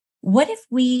what if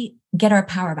we get our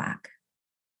power back?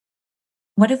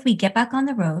 What if we get back on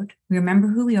the road, we remember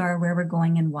who we are, where we're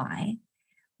going, and why?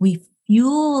 We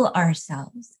fuel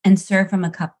ourselves and serve from a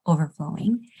cup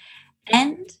overflowing,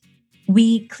 and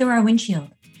we clear our windshield.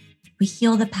 We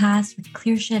heal the past, we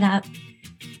clear shit up,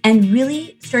 and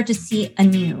really start to see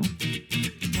anew.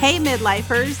 Hey,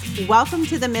 midlifers, welcome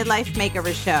to the Midlife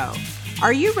Makeover Show.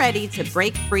 Are you ready to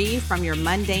break free from your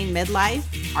mundane midlife?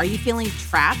 Are you feeling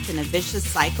trapped in a vicious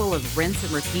cycle of rinse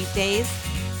and repeat days?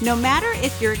 No matter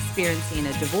if you're experiencing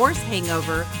a divorce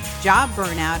hangover, job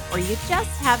burnout, or you just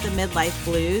have the midlife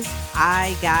blues,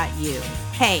 I got you.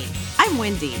 Hey, I'm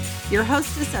Wendy, your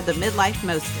hostess of the Midlife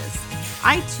Mostess.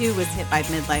 I too was hit by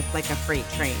midlife like a freight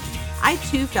train. I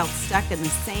too felt stuck in the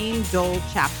same dull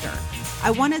chapter. I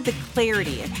wanted the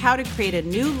clarity of how to create a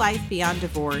new life beyond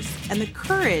divorce and the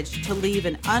courage to leave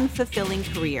an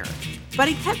unfulfilling career. But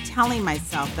I kept telling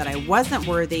myself that I wasn't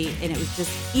worthy and it was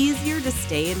just easier to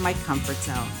stay in my comfort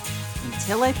zone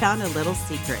until I found a little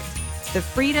secret, the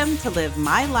freedom to live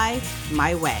my life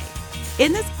my way.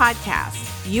 In this podcast,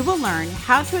 you will learn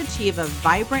how to achieve a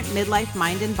vibrant midlife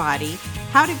mind and body,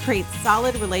 how to create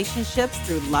solid relationships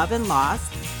through love and loss,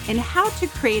 and how to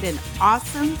create an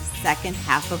awesome second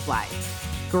half of life.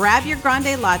 Grab your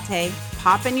grande latte,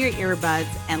 pop in your earbuds,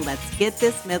 and let's get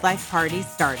this midlife party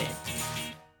started.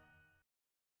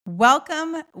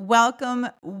 Welcome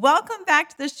back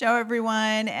to the show,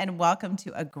 everyone, and welcome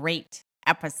to a great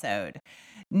episode.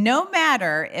 No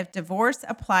matter if divorce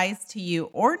applies to you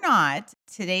or not,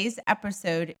 today's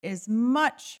episode is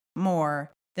much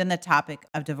more than the topic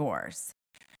of divorce.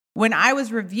 When I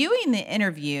was reviewing the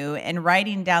interview and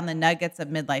writing down the nuggets of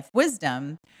midlife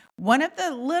wisdom, one of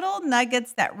the little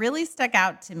nuggets that really stuck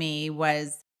out to me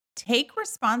was take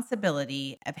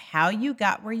responsibility of how you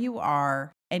got where you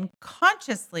are and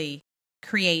consciously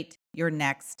create your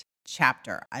next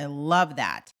chapter. I love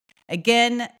that.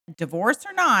 Again, divorce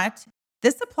or not,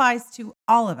 this applies to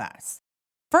all of us.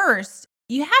 First,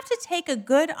 you have to take a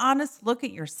good, honest look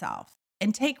at yourself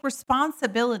and take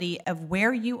responsibility of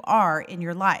where you are in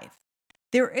your life.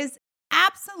 There is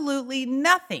absolutely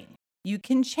nothing you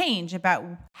can change about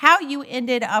how you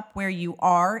ended up where you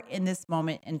are in this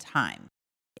moment in time.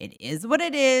 It is what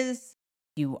it is.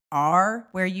 You are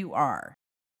where you are.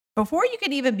 Before you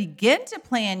can even begin to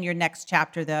plan your next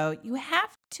chapter, though, you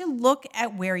have to look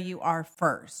at where you are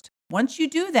first. Once you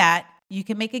do that, you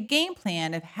can make a game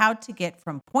plan of how to get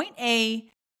from point A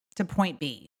to point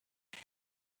B.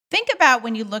 Think about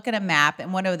when you look at a map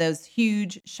in one of those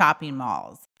huge shopping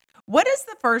malls. What is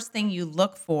the first thing you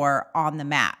look for on the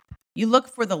map? You look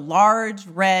for the large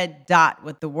red dot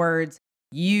with the words,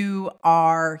 "You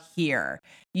are here."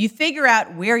 You figure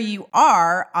out where you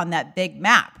are on that big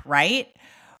map, right?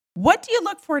 What do you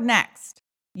look for next?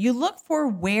 You look for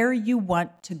where you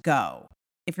want to go.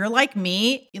 If you're like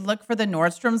me, you look for the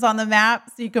Nordstroms on the map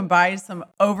so you can buy some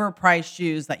overpriced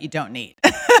shoes that you don't need.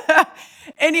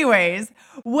 Anyways,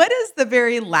 what is the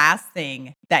very last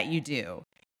thing that you do?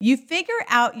 You figure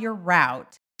out your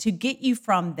route to get you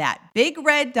from that big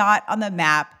red dot on the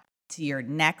map to your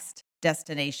next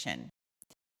destination.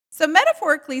 So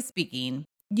metaphorically speaking,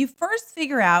 you first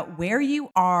figure out where you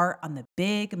are on the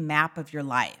big map of your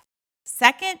life.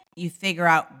 Second, you figure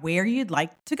out where you'd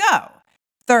like to go.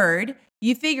 Third,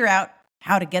 you figure out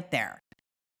how to get there.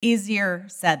 Easier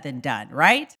said than done,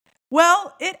 right?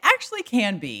 Well, it actually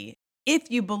can be.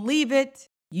 If you believe it,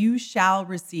 you shall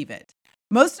receive it.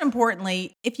 Most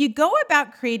importantly, if you go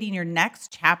about creating your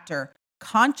next chapter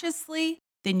consciously,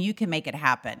 then you can make it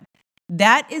happen.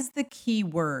 That is the key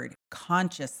word,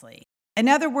 consciously. In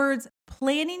other words,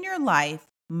 planning your life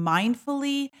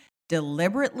mindfully,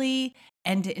 deliberately,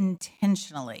 and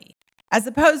intentionally, as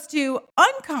opposed to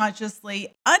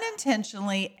unconsciously,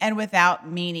 unintentionally, and without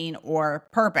meaning or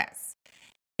purpose.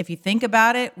 If you think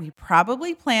about it, we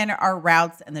probably plan our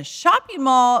routes in the shopping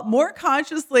mall more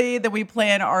consciously than we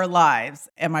plan our lives.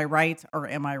 Am I right or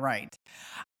am I right?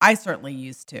 I certainly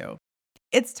used to.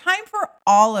 It's time for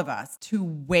all of us to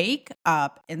wake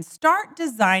up and start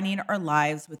designing our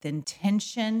lives with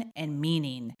intention and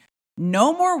meaning.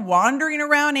 No more wandering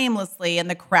around aimlessly in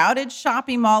the crowded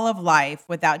shopping mall of life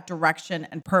without direction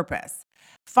and purpose.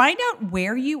 Find out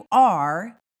where you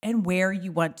are and where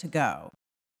you want to go.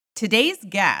 Today's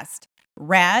guest,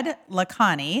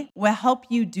 Lakhani, will help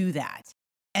you do that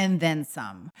and then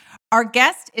some. Our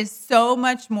guest is so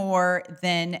much more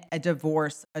than a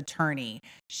divorce attorney.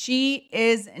 She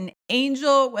is an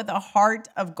angel with a heart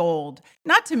of gold.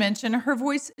 Not to mention, her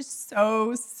voice is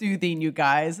so soothing, you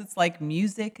guys. It's like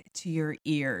music to your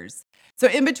ears. So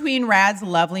in between Rad's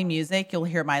lovely music, you'll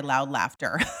hear my loud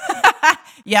laughter.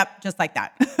 Yep, just like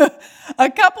that. A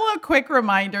couple of quick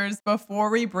reminders before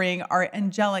we bring our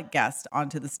angelic guest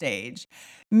onto the stage.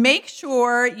 Make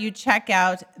sure you check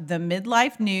out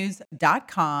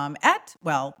themidlifenews.com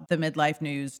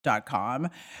themidlifenews.com.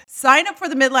 Sign up for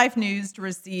the Midlife News to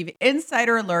receive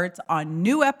insider alerts on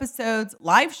new episodes,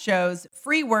 live shows,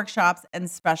 free workshops, and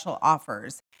special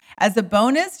offers. As a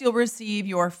bonus, you'll receive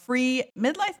your free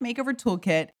Midlife Makeover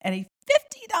Toolkit and a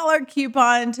 $50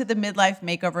 coupon to the Midlife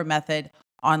Makeover Method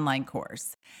online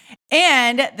course.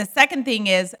 And the second thing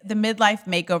is the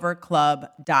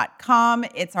midlifemakeoverclub.com.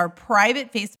 It's our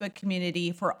private Facebook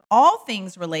community for all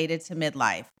things related to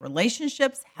midlife,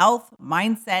 relationships, health,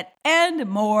 mindset, and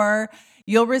more.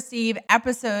 You'll receive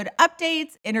episode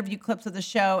updates, interview clips of the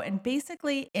show, and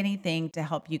basically anything to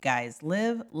help you guys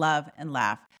live, love, and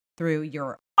laugh through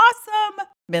your awesome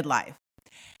midlife.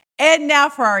 And now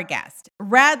for our guest,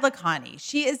 Rad Lakhani.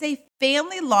 She is a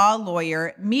family law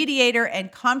lawyer, mediator,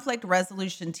 and conflict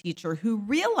resolution teacher who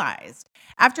realized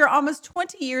after almost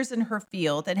 20 years in her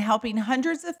field and helping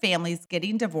hundreds of families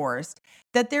getting divorced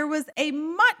that there was a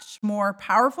much more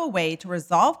powerful way to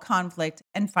resolve conflict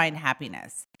and find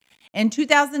happiness. In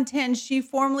 2010, she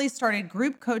formally started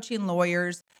group coaching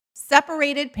lawyers,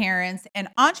 separated parents, and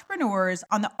entrepreneurs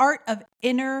on the art of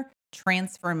inner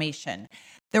transformation.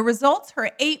 The results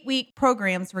her 8-week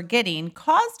programs were getting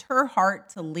caused her heart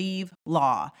to leave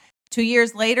law. 2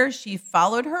 years later, she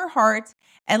followed her heart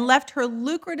and left her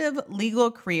lucrative legal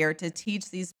career to teach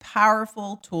these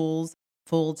powerful tools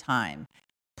full time.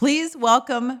 Please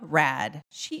welcome Rad.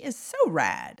 She is so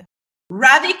rad.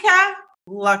 Radhika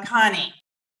Lakhani,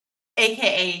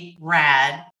 aka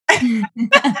Rad.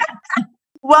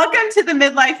 Welcome to the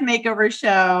Midlife Makeover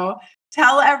Show.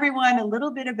 Tell everyone a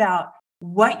little bit about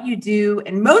what you do,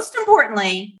 and most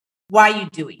importantly, why you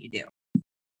do what you do.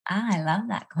 I love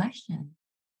that question.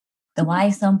 The why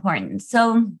is so important.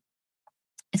 So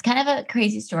it's kind of a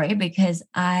crazy story because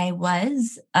I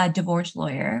was a divorce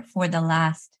lawyer for the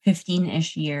last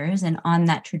 15-ish years. And on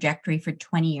that trajectory for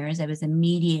 20 years, I was a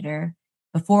mediator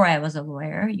before I was a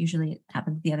lawyer. Usually it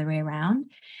happens the other way around.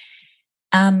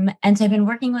 And so I've been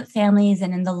working with families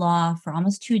and in the law for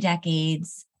almost 2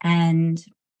 decades, and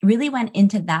really went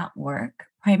into that work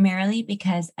primarily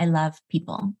because I love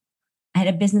people. I had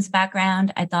a business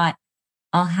background. I thought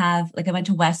I went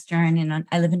to Western and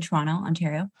I live in Toronto,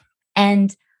 Ontario.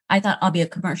 And I thought I'll be a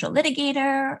commercial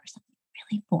litigator or something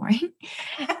really boring.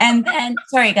 And then,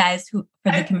 sorry guys, for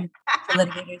the commercial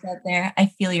litigators out there, I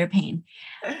feel your pain.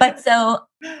 But so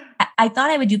I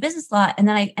thought I would do business law. And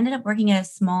then I ended up working at a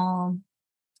small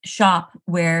shop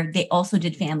where they also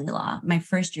did family law, my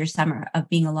first year summer of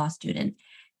being a law student.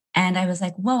 And I was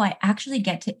like, whoa, I actually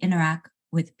get to interact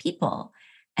with people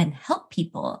and help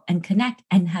people and connect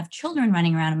and have children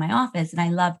running around in my office. And I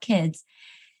love kids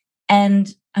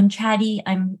and I'm chatty.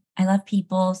 I love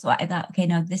people. So I thought, okay,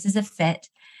 no, this is a fit.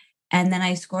 And then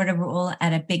I scored a role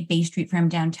at a big Bay Street firm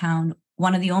downtown,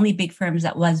 one of the only big firms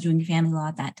that was doing family law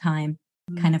at that time,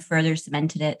 kind of further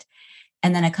cemented it.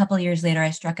 And then a couple of years later,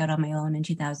 I struck out on my own in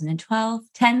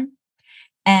 10,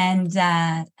 and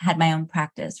had my own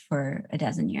practice for a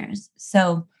dozen years.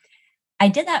 So I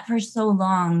did that for so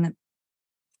long,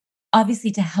 obviously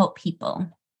to help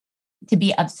people, to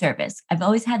be of service. I've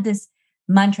always had this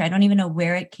mantra. I don't even know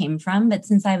where it came from, but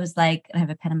since I was like, I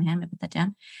have a pen in my hand, I put that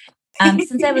down.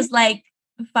 Since I was like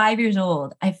 5 years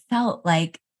old, I felt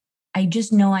like I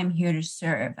just know I'm here to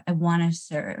serve. I want to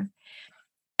serve.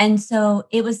 And so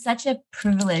it was such a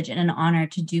privilege and an honor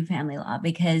to do family law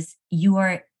because you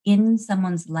are in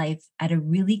someone's life at a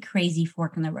really crazy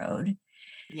fork in the road.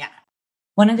 Yeah.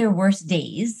 One of their worst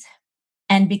days.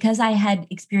 And because I had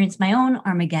experienced my own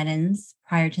Armageddons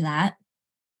prior to that,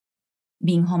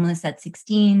 being homeless at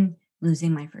 16,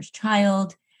 losing my first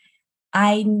child,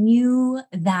 I knew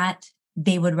that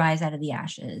they would rise out of the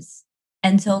ashes.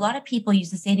 And so a lot of people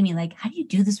used to say to me, like, how do you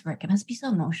do this work? It must be so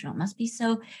emotional. It must be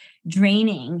so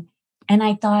draining. And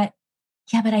I thought,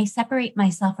 yeah, but I separate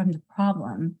myself from the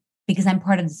problem because I'm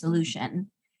part of the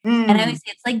solution. And I always say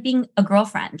it's like being a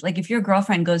girlfriend. Like if your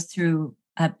girlfriend goes through,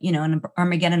 an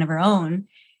Armageddon of her own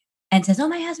and says, oh,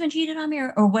 my husband cheated on me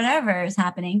or whatever is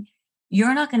happening,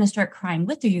 you're not going to start crying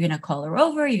with her. You're going to call her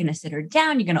over. You're going to sit her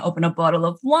down. You're going to open a bottle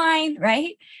of wine,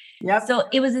 right? Yep. So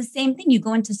it was the same thing. You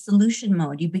go into solution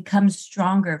mode. You become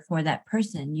stronger for that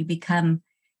person. You become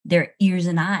their ears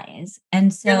and eyes.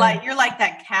 And so you're like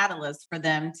that catalyst for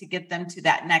them to get them to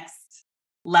that next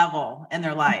level in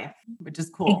their life, which is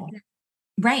cool.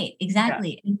 Right.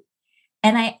 Exactly. Yeah.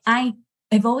 And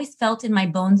I've always felt in my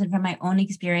bones and from my own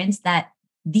experience that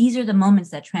these are the moments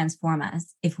that transform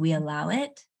us if we allow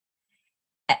it.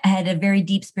 I had a very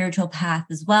deep spiritual path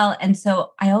as well. And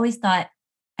so I always thought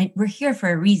we're here for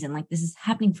a reason. Like this is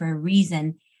happening for a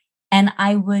reason. And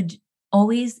I would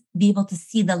always be able to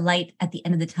see the light at the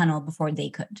end of the tunnel before they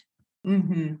could.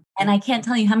 Mm-hmm. And I can't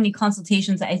tell you how many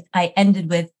consultations I ended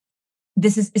with,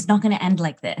 it's not going to end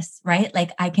like this, right?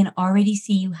 Like I can already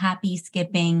see you happy,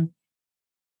 skipping,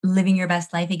 living your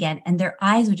best life again. And their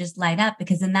eyes would just light up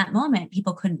because in that moment,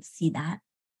 people couldn't see that.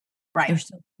 Right. They're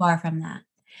so far from that.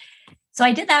 So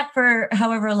I did that for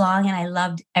however long, and I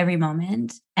loved every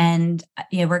moment. And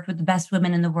I worked with the best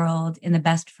women in the world in the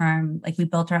best firm. Like we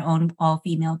built our own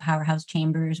all-female powerhouse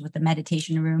chambers with a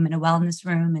meditation room and a wellness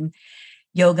room and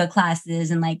yoga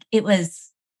classes. And like it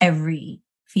was every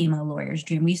female lawyer's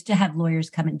dream. We used to have lawyers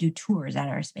come and do tours at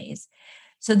our space.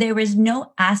 So there was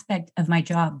no aspect of my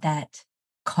job that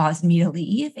caused me to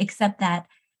leave, except that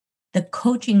the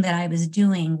coaching that I was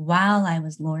doing while I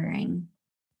was lawyering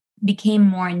became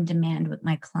more in demand with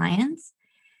my clients.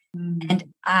 Mm-hmm.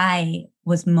 And I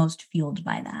was most fueled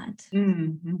by that.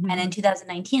 Mm-hmm. And in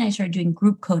 2019, I started doing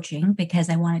group coaching because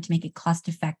I wanted to make it cost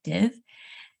effective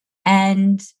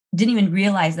and didn't even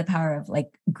realize the power of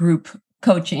like group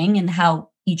coaching and how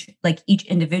each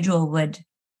individual would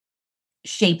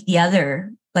shape the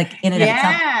other, like in and of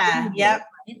itself. Yep.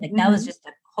 Like that was just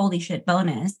a holy shit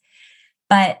bonus.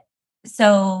 But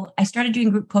so I started doing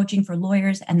group coaching for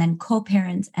lawyers and then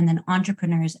co-parents and then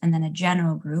entrepreneurs and then a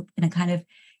general group, and it kind of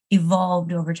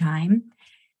evolved over time.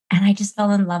 And I just fell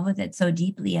in love with it so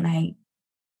deeply. And I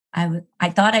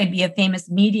thought I'd be a famous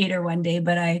mediator one day,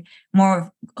 but I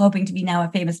more hoping to be now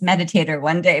a famous meditator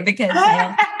one day because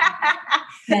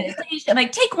meditation,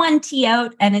 like take one T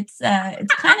out and it's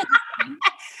kind of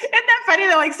Isn't that funny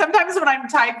though? Like sometimes when I'm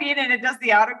typing and it does the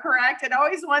autocorrect, it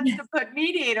always wants to put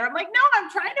mediator. I'm like, no, I'm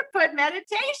trying to put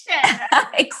meditation.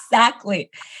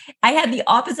 Exactly. I had the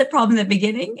opposite problem in the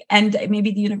beginning, and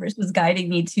maybe the universe was guiding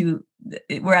me to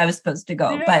where I was supposed to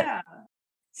go. Yeah. But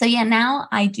so yeah, now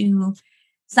I do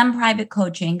some private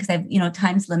coaching because I've,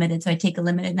 time's limited. So I take a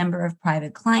limited number of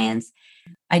private clients.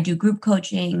 I do group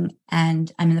coaching,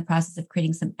 and I'm in the process of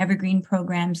creating some evergreen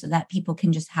programs so that people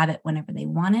can just have it whenever they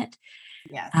want it.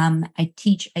 Yes. I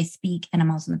teach, I speak, and I'm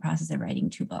also in the process of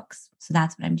writing 2 books. So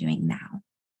that's what I'm doing now.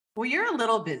 Well, you're a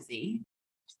little busy.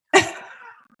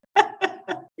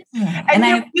 Yeah.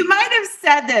 And you might have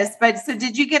said this, but so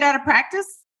did you get out of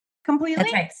practice completely?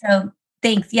 That's right. So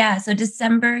thanks. Yeah. So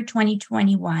December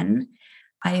 2021,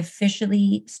 I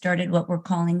officially started what we're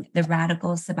calling the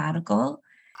radical sabbatical.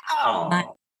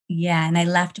 Oh. Yeah. And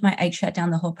I shut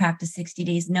down the whole practice 60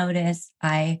 days notice.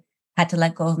 I had to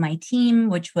let go of my team,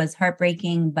 which was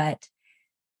heartbreaking, but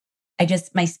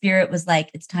my spirit was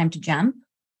like, it's time to jump.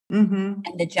 Mm-hmm.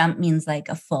 And the jump means like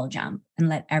a full jump and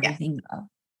let everything go.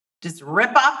 Just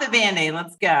rip off the Band-Aid.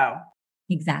 Let's go.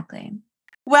 Exactly.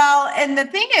 Well, and the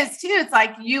thing is too, it's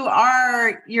like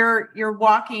you're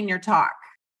walking your talk,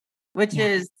 which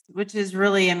is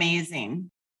really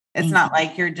amazing. It's not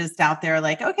like you're just out there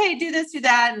like, okay, do this, do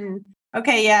that. And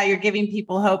okay, yeah, you're giving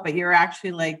people hope, but you're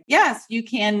actually like, yes, you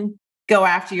can go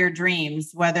after your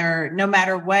dreams, no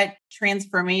matter what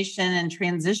transformation and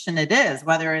transition it is,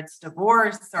 whether it's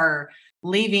divorce or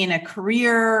leaving a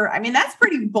career. I mean, that's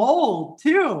pretty bold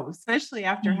too, especially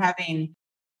after having,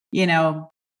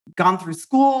 gone through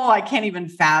school. I can't even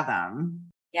fathom.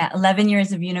 Yeah. 11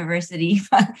 years of university.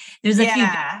 There's a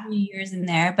few years in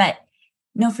there, but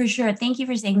no, for sure. Thank you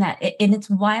for saying that. And it's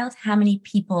wild how many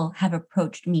people have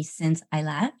approached me since I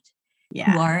left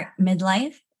who are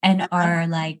midlife and are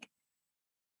like,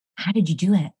 how did you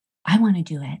do it? I want to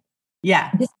do it. Yeah.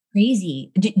 This is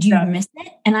crazy. Do you miss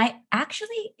it? And I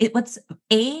actually,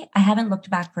 I haven't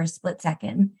looked back for a split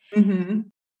second. Mm-hmm.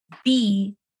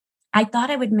 B, I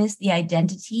thought I would miss the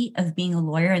identity of being a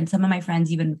lawyer. And some of my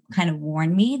friends even kind of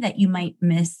warned me that you might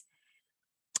miss.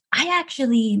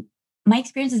 My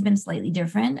experience has been slightly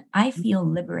different. I feel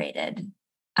liberated.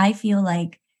 I feel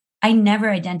like I never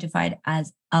identified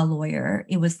as a lawyer.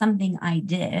 It was something I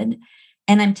did.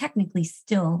 And I'm technically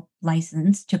still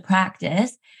licensed to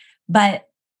practice, but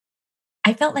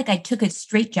I felt like I took a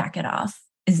straitjacket off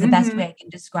is the best way I can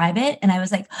describe it. And I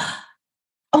was like,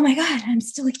 oh my God, I'm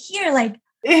still here. Like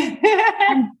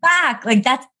I'm back. Like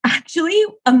that's actually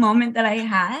a moment that I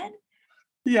had.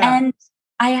 Yeah. And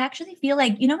I actually feel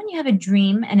like, when you have a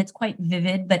dream and it's quite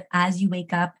vivid, but as you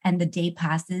wake up and the day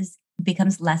passes, it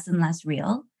becomes less and less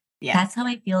real. Yeah. That's how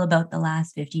I feel about the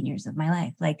last 15 years of my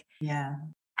life. Like,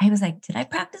 I was like, did I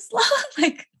practice law?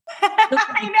 Like,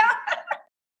 I know.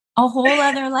 A whole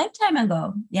other lifetime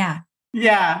ago. Yeah.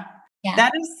 Yeah.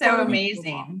 That is so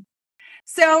amazing.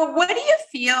 So what do you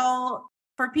feel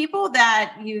for people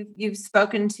that you've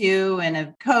spoken to and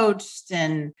have coached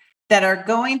and that are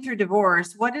going through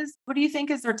divorce, what do you think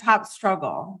is their top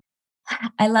struggle?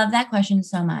 I love that question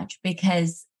so much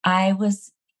because I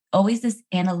was always this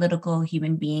analytical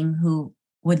human being who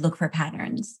would look for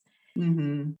patterns.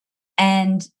 Mm-hmm.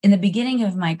 And in the beginning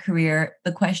of my career,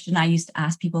 the question I used to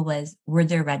ask people was, were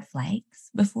there red flags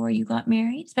before you got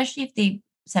married, especially if they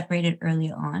separated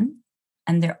early on?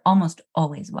 And there almost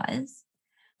always was.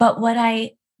 But what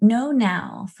I know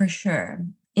now for sure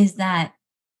is that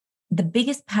the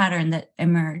biggest pattern that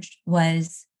emerged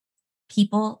was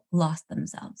people lost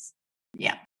themselves.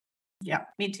 Yeah. Yeah.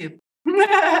 Me too.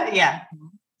 Yeah.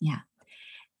 Yeah.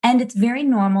 And it's very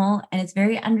normal and it's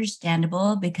very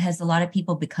understandable because a lot of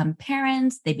people become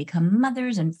parents, they become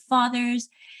mothers and fathers.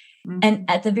 Mm-hmm. And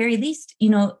at the very least,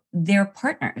 they're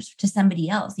partners to somebody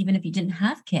else, even if you didn't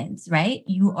have kids, right?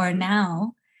 You are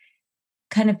now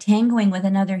kind of tangoing with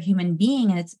another human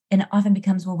being. And it often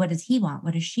becomes, well, what does he want?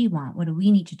 What does she want? What do we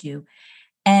need to do?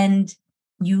 And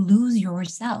you lose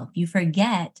yourself. You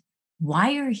forget why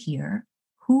you're here,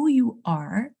 who you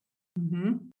are,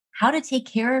 Mm-hmm. how to take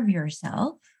care of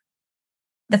yourself,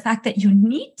 the fact that you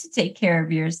need to take care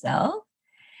of yourself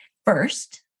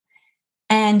first.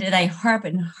 And I harp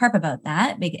and harp about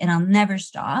that, and I'll never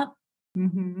stop.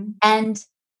 Mm-hmm. And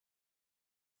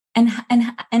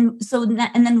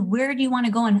then where do you want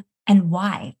to go and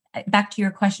why? Back to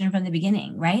your question from the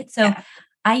beginning, right? So Yeah.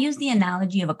 I use the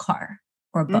analogy of a car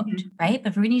or a boat, right? But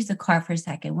if we're going to use the car for a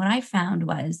second, what I found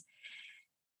was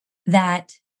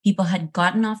that people had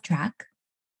gotten off track.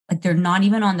 Like they're not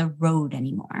even on the road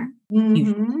anymore.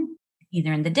 Mm-hmm.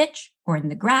 Either in the ditch or in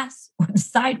the grass or the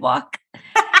sidewalk.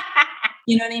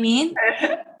 You know what I mean?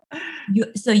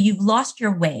 So you've lost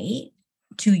your way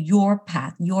to your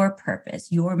path, your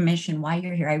purpose, your mission, why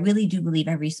you're here. I really do believe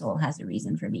every soul has a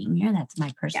reason for being here. That's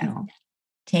my personal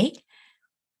take.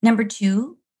 Number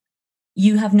 2,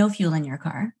 you have no fuel in your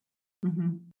car.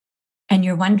 Mm-hmm. And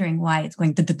you're wondering why it's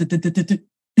going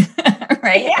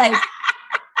right? Yeah. Like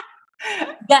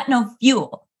you got no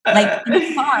fuel. Like in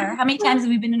a car, how many times have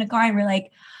we been in a car and we're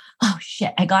like, oh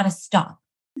shit, I gotta stop.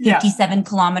 57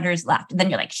 kilometers left. And then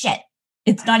you're like, shit,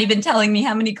 it's not even telling me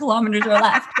how many kilometers are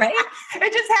left, right?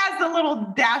 It just has the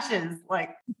little dashes like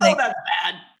oh, that's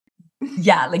bad.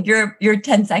 Yeah, like you're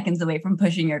 10 seconds away from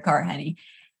pushing your car, honey.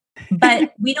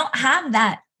 But we don't have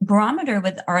that barometer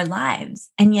with our lives.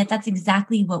 And yet that's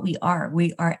exactly what we are.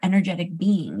 We are energetic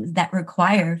beings that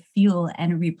require fuel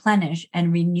and replenish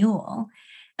and renewal.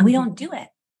 And we don't do it.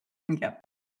 Yep.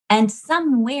 And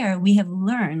somewhere we have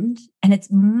learned, and it's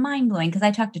mind-blowing because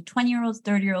I talk to 20-year-olds,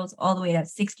 30-year-olds, all the way to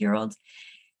 60-year-olds,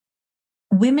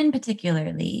 women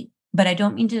particularly, but I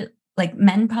don't mean to, like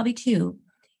men probably too.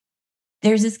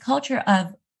 There's this culture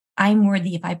of I'm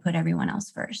worthy if I put everyone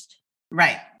else first.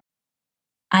 Right.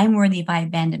 I'm worthy if I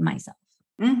abandon myself.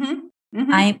 Mm-hmm.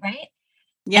 Mm-hmm. Right?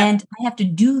 Yeah. And I have to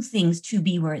do things to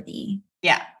be worthy.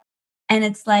 Yeah. And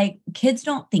it's like, kids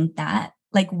don't think that.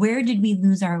 Like, where did we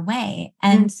lose our way?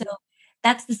 And so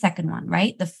that's the second one,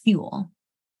 right? The fuel.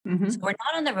 Mm-hmm. So we're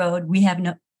not on the road. We have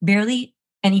barely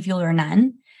any fuel or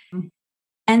none. Mm-hmm.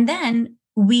 And then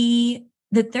the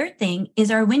third thing is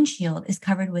our windshield is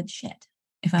covered with shit.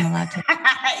 If I'm allowed to.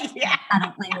 Yeah.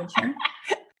 Adult language here.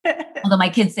 Although my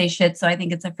kids say shit, so I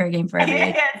think it's a fair game for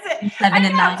everybody. 7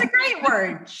 and 9. It's a great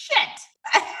word. Shit.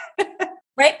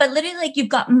 Right? But literally, like you've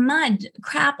got mud,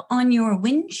 crap on your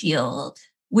windshield,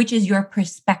 which is your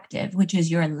perspective, which is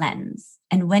your lens.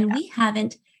 And when we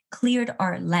haven't cleared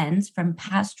our lens from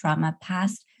past trauma,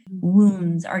 past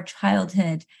wounds, our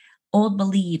childhood, old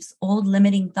beliefs, old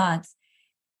limiting thoughts,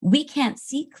 we can't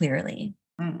see clearly.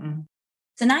 Mm-mm.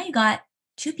 So now you got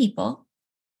 2 people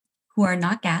who are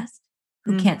not gassed,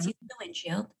 who can't see the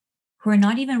windshield, who are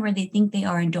not even where they think they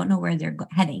are and don't know where they're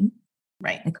heading.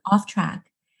 Right. Like off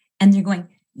track. And they're going,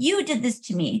 you did this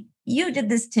to me. You did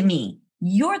this to me.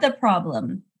 You're the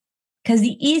problem. Because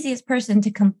the easiest person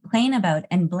to complain about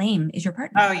and blame is your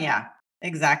partner. Oh, yeah,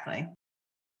 exactly.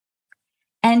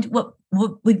 And what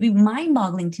would be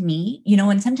mind-boggling to me,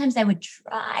 and sometimes I would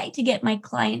try to get my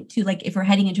client to, like, if we're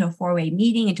heading into a 4-way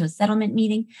meeting, into a settlement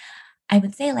meeting, I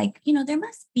would say, like, there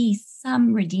must be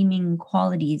some redeeming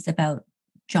qualities about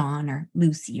John or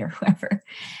Lucy or whoever.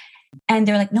 And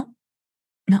they're like, nope,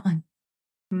 not one.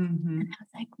 Mm-hmm. And I was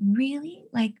like, really?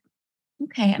 Like,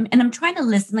 okay. And I'm trying to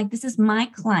listen. Like, this is my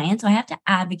client, so I have to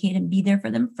advocate and be there for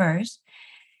them first.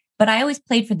 But I always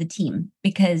played for the team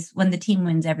because when the team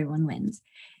wins, everyone wins.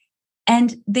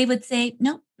 And they would say,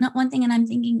 no, not one thing. And I'm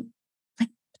thinking, like,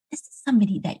 this is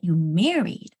somebody that you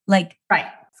married. Like, right.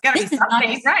 It's got to be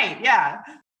something, right? Yeah.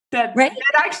 right?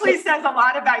 That actually says a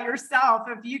lot about yourself.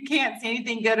 If you can't say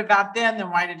anything good about them, then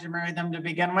why did you marry them to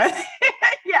begin with?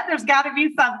 Yeah, there's got to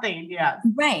be something. Yes.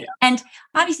 Right. And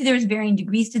obviously there was varying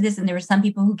degrees to this. And there were some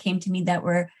people who came to me that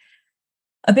were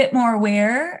a bit more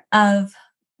aware of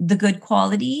the good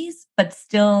qualities, but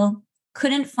still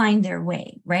couldn't find their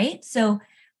way. Right. So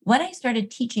what I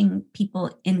started teaching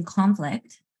people in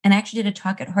conflict, and I actually did a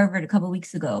talk at Harvard a couple of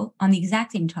weeks ago on the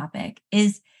exact same topic,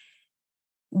 is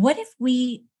what if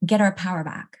we get our power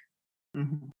back?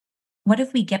 Mhm. What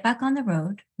if we get back on the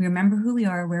road, we remember who we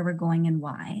are, where we're going, and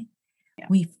why? Yeah.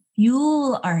 We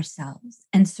fuel ourselves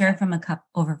and serve from a cup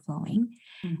overflowing,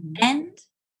 Mhm. and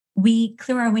we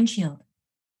clear our windshield.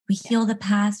 We Yeah. heal the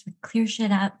past, we clear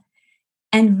shit up,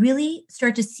 and really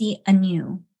start to see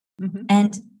anew. Mhm.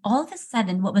 And all of a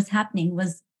sudden, what was happening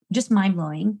was just mind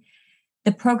blowing.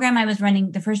 The program I was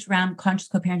running, the first round, conscious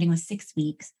co-parenting, was 6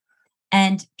 weeks,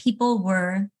 and people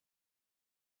were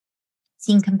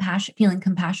seeing compassion, feeling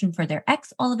compassion for their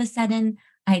ex all of a sudden.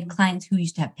 I had clients who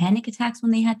used to have panic attacks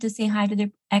when they had to say hi to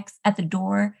their ex at the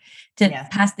door to Yes.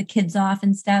 pass the kids off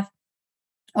and stuff,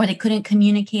 or they couldn't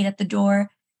communicate at the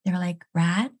door. They were like,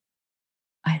 Rad,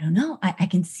 I don't know. I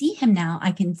can see him now.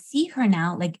 I can see her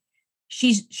now. Like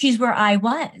she's where I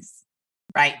was.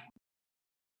 Right.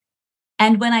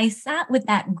 And when I sat with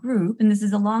that group, and this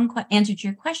is a long answer to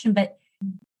your question, but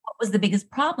what was the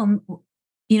biggest problem?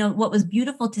 What was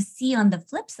beautiful to see on the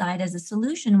flip side as a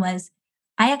solution was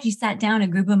I actually sat down a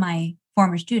group of my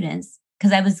former students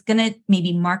because I was going to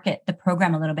maybe market the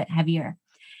program a little bit heavier.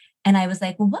 And I was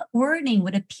like, well, what wording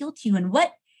would appeal to you? And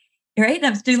what, right? And I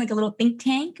was doing like a little think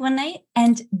tank one night,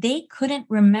 and they couldn't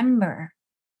remember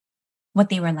what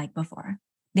they were like before.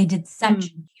 They did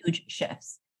such huge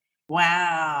shifts.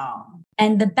 Wow.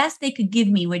 And the best they could give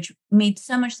me, which made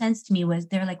so much sense to me, was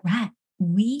they're like, Rat,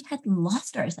 we had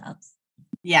lost ourselves.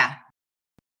 Yeah.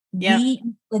 Yep.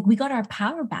 We got our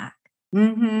power back.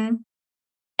 Mm-hmm.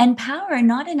 And power,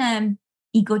 not in an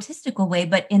egotistical way,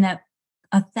 but in a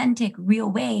authentic, real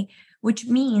way, which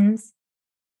means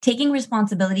taking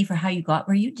responsibility for how you got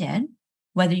where you did,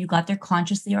 whether you got there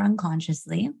consciously or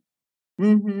unconsciously,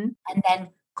 Mm-hmm. and then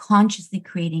consciously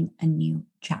creating a new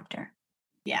chapter.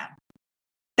 Yeah.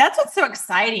 That's what's so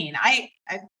exciting.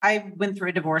 I went through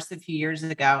a divorce a few years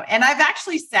ago, and I've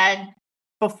actually said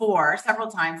before several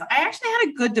times, I actually had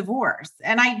a good divorce.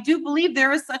 And I do believe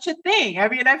there is such a thing. I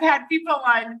mean, I've had people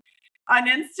on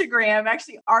Instagram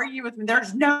actually argue with me.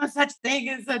 There's no such thing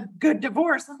as a good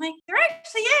divorce. I'm like, there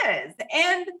actually is.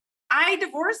 And I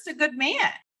divorced a good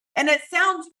man. And it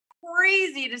sounds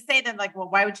crazy to say that, like, well,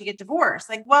 why would you get divorced?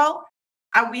 Like, well,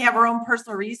 we have our own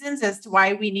personal reasons as to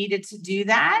why we needed to do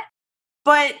that.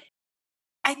 But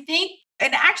I think,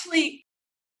 and actually,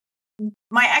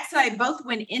 my ex and I both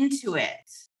went into it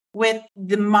with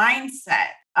the mindset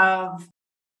of,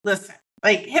 listen,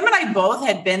 like him and I both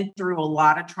had been through a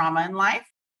lot of trauma in life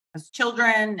as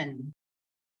children and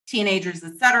teenagers,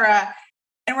 etc.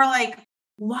 And we're like,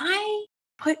 why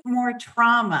put more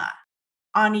trauma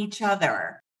on each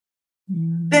other?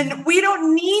 Then we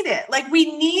don't need it. Like,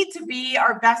 we need to be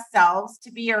our best selves,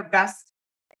 to be our best,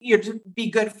 to be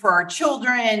good for our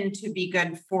children, to be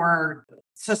good for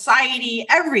society,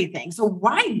 everything. So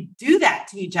why do that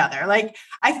to each other? Like,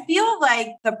 I feel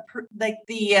like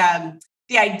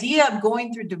the idea of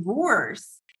going through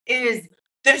divorce is,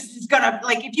 this is gonna,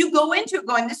 like, if you go into it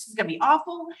going, this is gonna be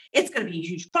awful, it's gonna be a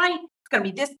huge fight, it's gonna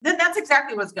be this, then that's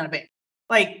exactly what it's gonna be.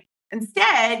 Like,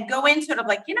 instead, go into it of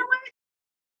like, you know what?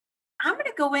 I'm going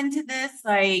to go into this,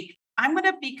 like, I'm going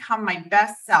to become my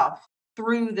best self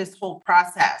through this whole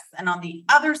process. And on the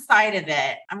other side of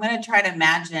it, I'm going to try to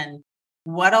imagine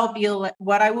what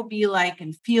what I will be like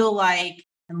and feel like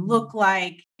and look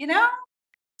like, So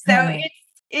Totally.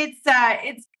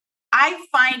 I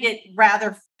find it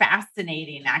rather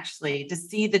fascinating, actually, to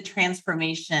see the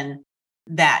transformation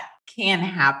that can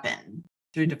happen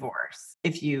through divorce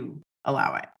if you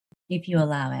allow it. If you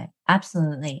allow it.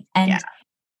 Absolutely. Yeah. And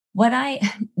what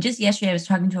just yesterday, I was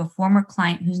talking to a former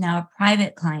client who's now a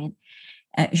private client.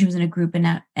 She was in a group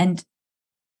and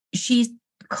she's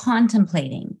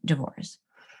contemplating divorce.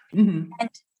 Mm-hmm. And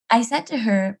I said to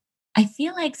her, I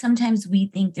feel like sometimes we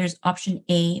think there's option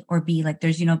A or B, like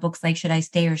there's, books like Should I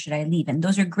Stay or Should I Leave? And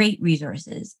those are great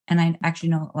resources. And I actually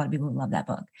know a lot of people who love that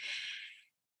book.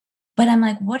 But I'm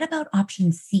like, what about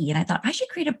option C? And I thought I should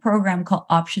create a program called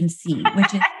Option C,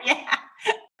 which is Yeah.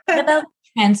 what about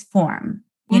transform,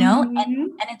 Mm-hmm.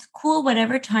 and it's cool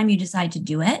whatever time you decide to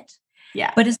do it.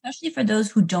 Yeah. But especially for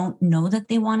those who don't know that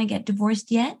they want to get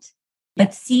divorced yet, Yeah.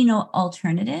 but see no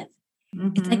alternative.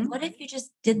 It's like, Mm-hmm. what if you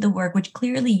just did the work, which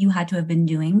clearly you had to have been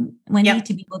doing, Wendy, Yep.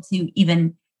 to be able to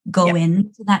even go Yep.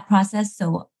 into that process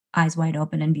so eyes wide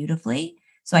open and beautifully.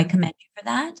 So I commend you for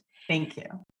that. Thank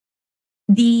you.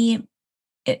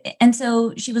 And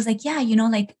so she was like, yeah,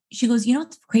 like she goes,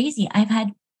 it's crazy.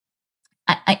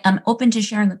 I'm open to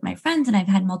sharing with my friends, and I've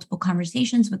had multiple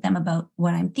conversations with them about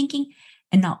what I'm thinking.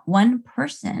 And not one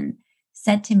person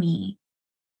said to me,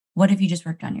 what if you just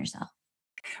worked on yourself?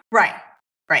 Right.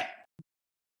 Right.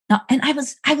 Now, and I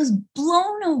was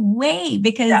blown away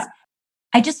because Yeah.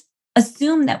 I just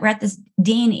assume that we're at this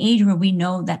day and age where we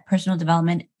know that personal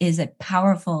development is a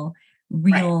powerful,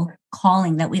 real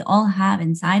calling that we all have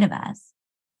inside of us.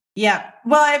 Yeah.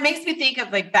 Well, it makes me think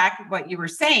of like back at what you were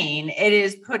saying. It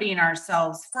is putting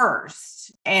ourselves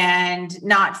first and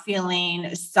not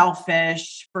feeling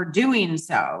selfish for doing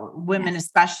so. Women,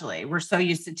 especially, we're so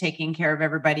used to taking care of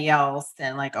everybody else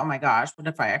and like, oh my gosh, what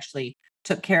if I actually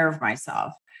took care of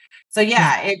myself? So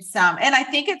it's and I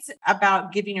think it's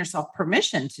about giving yourself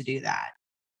permission to do that.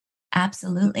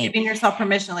 Absolutely. Giving yourself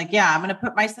permission, like, I'm going to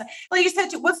put myself, like you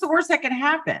said, what's the worst that can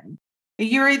happen?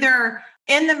 You're either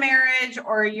in the marriage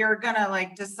or you're going to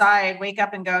like decide, wake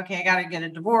up and go, okay, I got to get a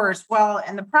divorce. Well,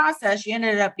 in the process, you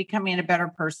ended up becoming a better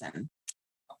person.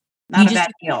 Not a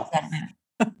bad deal.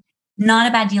 Not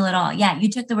a bad deal at all. Yeah. You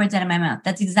took the words out of my mouth.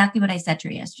 That's exactly what I said to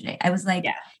her yesterday. I was like,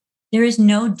 there is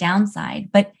no downside,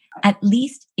 but at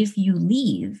least if you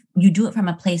leave, you do it from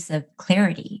a place of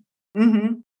clarity,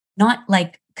 not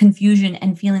like confusion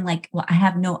and feeling like, well, I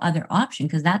have no other option,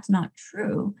 because that's not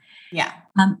true. Yeah.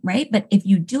 Right. But if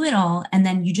you do it all and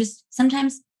then you just,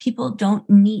 sometimes people don't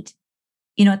meet,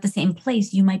 at the same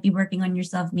place. You might be working on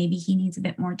yourself. Maybe he needs a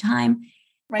bit more time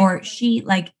or she,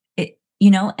 like it,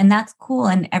 and that's cool.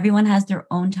 And everyone has their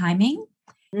own timing.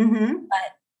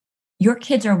 But your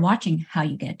kids are watching how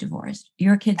you get divorced.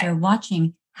 Your kids are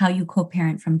watching how you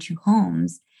co-parent from two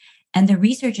homes. And the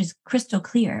research is crystal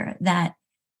clear that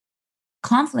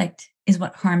conflict is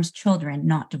what harms children,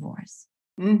 not divorce.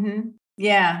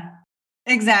 Yeah,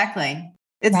 exactly.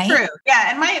 It's true.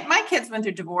 Yeah. And my kids went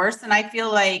through divorce, and I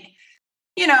feel like,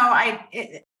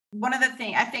 one of the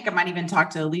things, I think I might even talk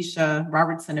to Alicia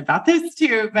Robertson about this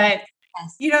too, but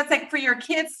it's like for your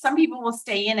kids, some people will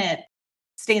stay in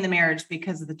the marriage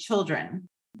because of the children.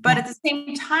 But at the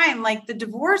same time, like the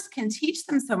divorce can teach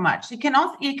them so much. It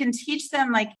can teach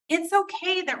them like, it's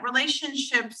okay that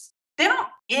relationships, they don't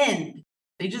end.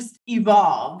 They just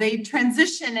evolve. They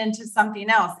transition into something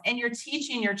else. And you're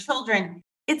teaching your children,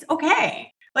 it's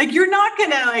okay. Like you're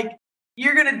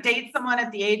going to date someone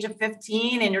at the age of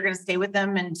 15 and you're going to stay with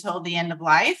them until the end of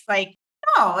life. Like,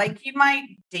 no, like you might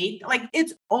date, like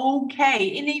it's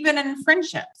okay. And even in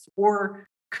friendships or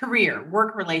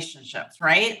work relationships,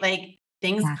 right? Like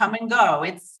things come and go.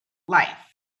 It's life.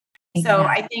 So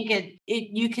I think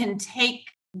you can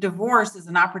take divorce as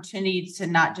an opportunity to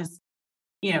not just,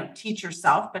 teach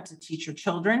yourself, but to teach your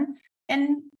children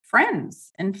and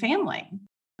friends and family.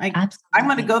 Like I'm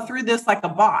going to go through this like a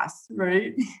boss,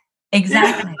 right?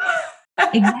 Exactly.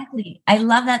 Exactly. I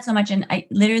love that so much. And I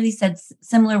literally said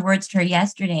similar words to her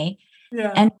yesterday.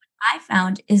 Yeah. And what I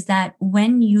found is that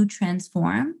when you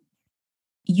transform,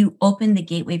 you open the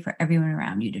gateway for everyone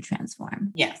around you to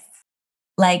transform. Yes.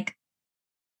 Like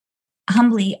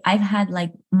humbly, I've had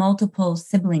like multiple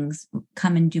siblings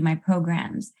come and do my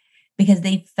programs because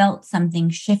they felt something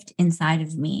shift inside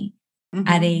of me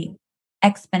at a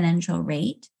exponential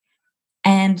rate.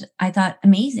 And I thought,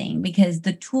 amazing, because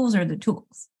the tools are the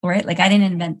tools, right? Like I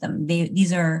didn't invent them.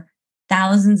 These are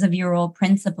thousands of year old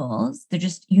principles. They're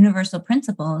just universal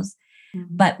principles.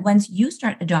 But once you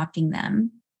start adopting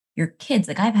them, your kids,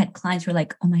 like I've had clients who are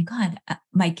like, oh my God,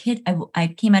 my kid, I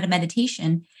came out of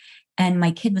meditation and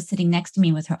my kid was sitting next to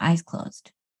me with her eyes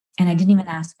closed and I didn't even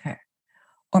ask her.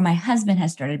 Or my husband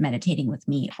has started meditating with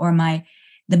me, or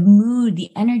the mood,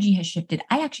 the energy has shifted.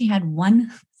 I actually had one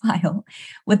file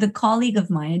with a colleague of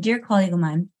mine, a dear colleague of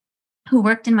mine, who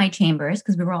worked in my chambers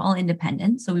because we were all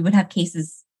independent. So we would have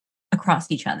cases across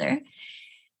each other.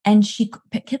 And she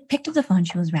picked up the phone.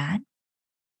 She was, Rad,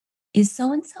 is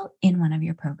so-and-so in one of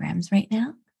your programs right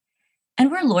now? And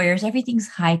we're lawyers. Everything's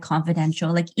high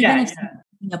confidential. Like even if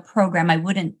in a program, I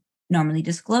wouldn't normally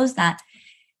disclose that.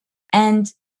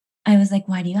 And I was like,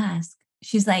 why do you ask?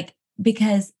 She's like,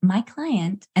 because my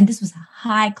client, and this was a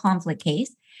high conflict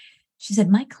case. She said,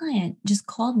 my client just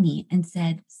called me and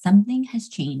said, something has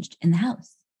changed in the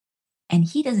house. And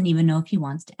he doesn't even know if he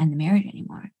wants to end the marriage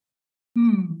anymore.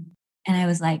 And I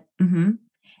was like, And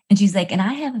she's like, and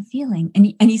I have a feeling.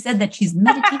 And he said that she's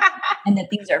meditating and that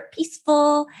things are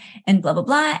peaceful and blah, blah,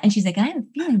 blah. And she's like, I have a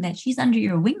feeling that she's under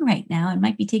your wing right now and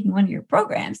might be taking one of your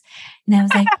programs. And I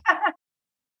was like,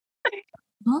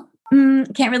 well,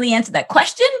 Can't really answer that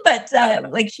question, but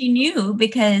like she knew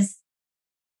because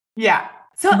yeah.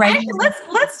 So right. actually,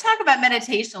 let's talk about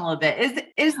meditation a little bit.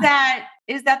 Is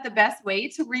that the best way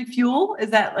to refuel?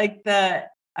 Is that like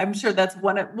I'm sure that's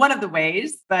one of the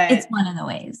ways, but it's one of the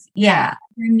ways. Yeah.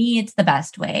 For me, it's the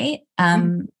best way.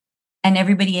 And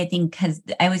everybody, I think,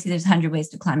 I always say there's 100 ways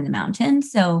to climb the mountain.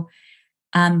 So,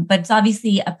 but it's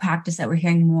obviously a practice that we're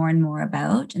hearing more and more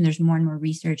about. And there's more and more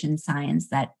research and science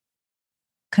that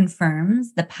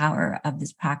confirms the power of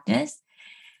this practice.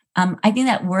 I think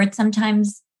that word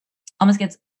sometimes almost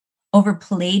gets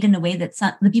overplayed in a way that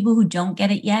the people who don't get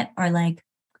it yet are like,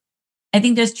 I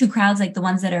think there's two crowds, like the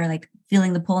ones that are like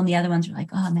feeling the pull and the other ones are like,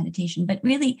 oh, meditation. But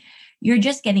really, you're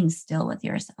just getting still with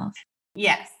yourself.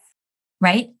 Yes.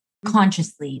 Right?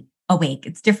 Consciously awake.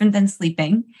 It's different than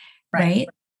sleeping. Right?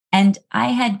 And I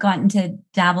had gotten to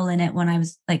dabble in it when I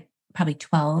was like probably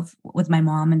 12 with my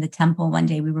mom in the temple. One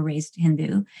day we were raised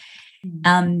Hindu.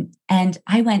 And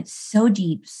I went so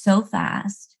deep, so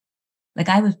fast. Like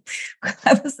I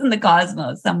was in the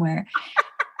cosmos somewhere.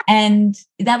 And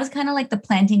that was kind of like the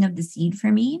planting of the seed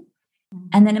for me.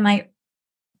 And then in my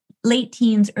late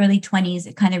teens, early 20s,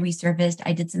 it kind of resurfaced.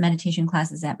 I did some meditation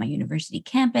classes at my university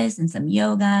campus and some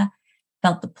yoga,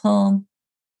 felt the pull.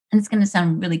 And it's going to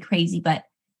sound really crazy, but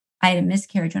I had a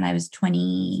miscarriage when I was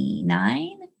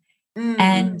 29.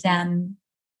 And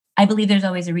I believe there's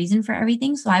always a reason for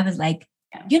everything. So I was like,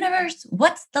 universe,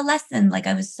 what's the lesson? Like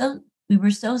we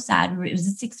were so sad. It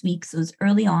was 6 weeks. So it was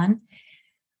early on.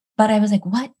 But I was like,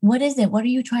 what is it? What are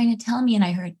you trying to tell me? And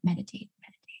I heard meditate.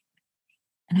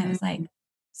 And I was like,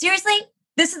 seriously?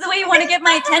 This is the way you want to get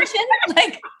my attention?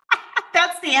 Like,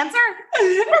 that's the answer?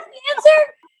 That's the answer?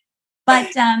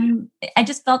 But I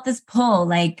just felt this pull,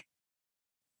 like,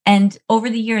 and over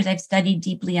the years, I've studied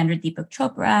deeply under Deepak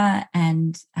Chopra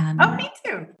and oh, me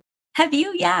too. Have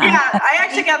you? Yeah. Yeah, I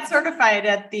actually got certified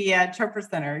at the Chopra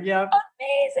Center. Yep.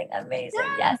 Amazing.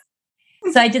 Yes.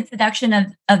 So I did Seduction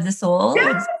of the Soul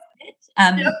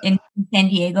in San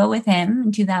Diego with him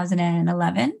in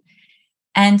 2011.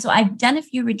 And so I've done a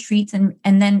few retreats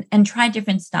and tried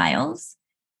different styles.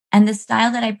 And the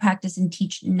style that I practice and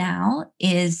teach now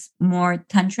is more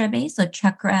tantra based, so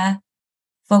chakra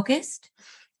focused.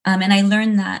 And I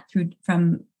learned that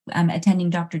from attending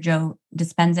Dr. Joe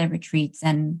Dispenza retreats.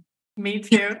 And me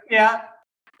too. Yeah.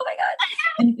 Oh my God.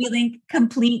 And feeling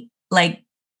complete like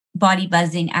body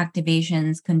buzzing,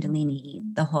 activations, Kundalini,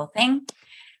 the whole thing.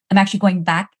 I'm actually going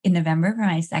back in November for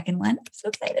my second one. I'm so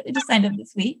excited. I just signed up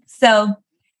this week. So,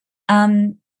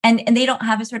 and they don't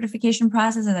have a certification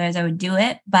process, otherwise I would do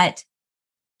it. But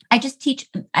I just teach.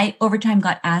 I over time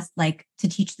got asked like to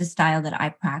teach the style that I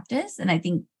practice, and I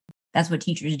think that's what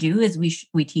teachers do. Is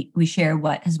we share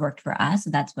what has worked for us. So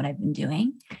that's what I've been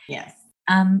doing. Yes.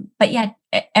 But yeah,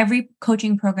 every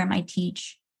coaching program I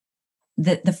teach,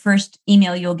 the first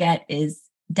email you'll get is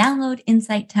download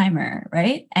Insight Timer,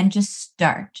 right? And just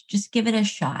give it a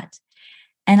shot.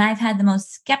 And I've had the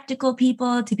most skeptical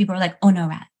people to people who are like, oh no,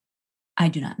 Rat, I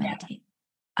do not meditate.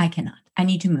 I cannot. I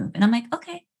need to move. And I'm like,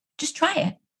 okay, just try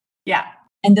it. Yeah.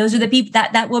 And those are the people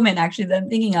that woman actually that I'm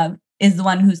thinking of is the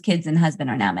one whose kids and husband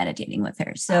are now meditating with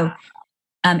her. So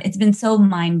it's been so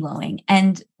mind-blowing.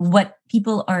 And what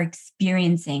people are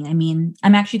experiencing, I mean,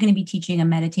 I'm actually going to be teaching a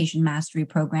meditation mastery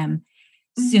program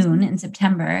soon in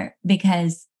September,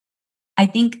 because I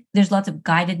think there's lots of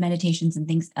guided meditations and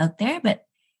things out there, but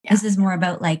this is more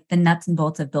about like the nuts and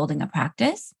bolts of building a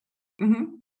practice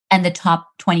and the top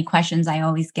 20 questions I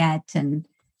always get and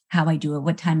how I do it,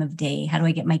 what time of day, how do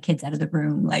I get my kids out of the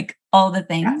room, like all the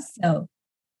things. So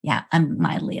yeah, I'm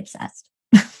mildly obsessed.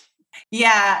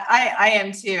 Yeah, I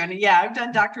am too. And I've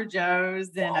done Dr. Joe's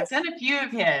and I've done a few of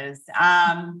his.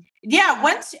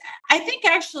 Once I think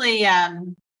actually, I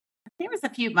think it was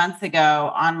a few months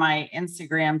ago on my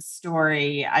Instagram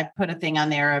story, I put a thing on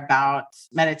there about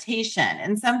meditation.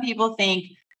 And some people think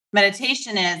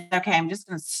meditation is, okay, I'm just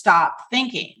going to stop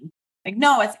thinking. Like,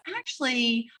 no, it's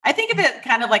actually, I think of it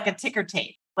kind of like a ticker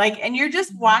tape. Like, and you're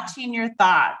just watching your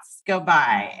thoughts go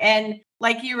by. And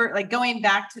like you were like going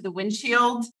back to the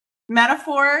windshield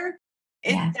metaphor,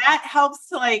 that helps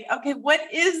to like, okay, what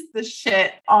is the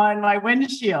shit on my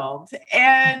windshield?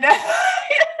 And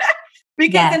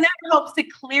because then that helps to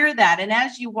clear that. And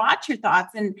as you watch your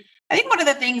thoughts, and I think one of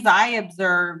the things I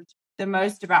observed the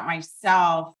most about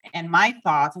myself and my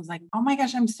thoughts, I was like, oh my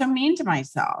gosh, I'm so mean to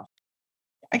myself.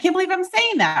 I can't believe I'm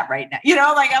saying that right now. You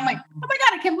know, like I'm like, oh my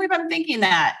God, I can't believe I'm thinking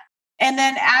that. And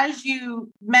then as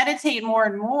you meditate more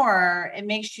and more, it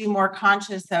makes you more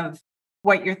conscious of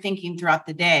what you're thinking throughout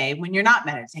the day when you're not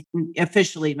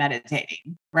officially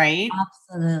meditating, right?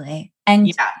 Absolutely.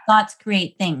 And thoughts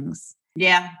create things.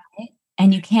 Yeah.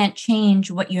 And you can't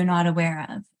change what you're not aware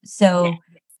of. So Yeah.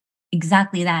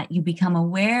 exactly that. You become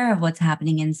aware of what's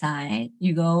happening inside.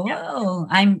 You go, whoa,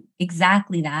 I'm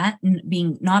exactly that. And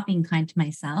not being kind to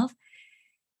myself.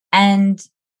 And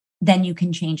then you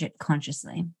can change it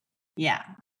consciously Yeah.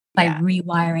 by Yeah.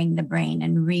 rewiring the brain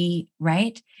and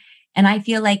right. And I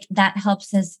feel like that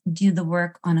helps us do the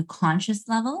work on a conscious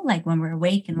level, like when we're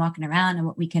awake and walking around and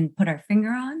what we can put our finger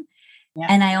on. Yeah.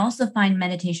 And I also find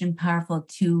meditation powerful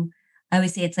to, I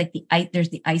always say it's like there's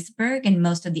the iceberg and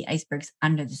most of the iceberg's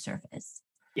under the surface.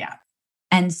 Yeah.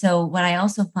 And so what I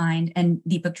also find, and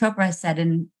Deepak Chopra said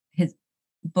in his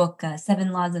book, Seven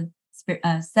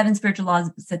Spiritual Laws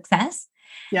of Success,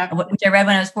 Yeah. which I read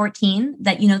when I was 14,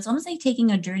 that, it's almost like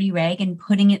taking a dirty rag and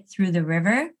putting it through the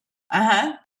river,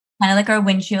 Uh-huh. kind of like our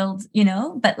windshield,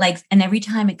 but and every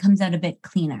time it comes out a bit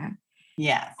cleaner.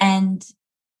 Yes. And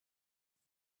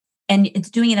it's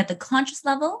doing it at the conscious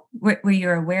level where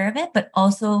you're aware of it, but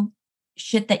also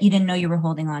shit that you didn't know you were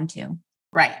holding on to.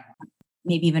 Right.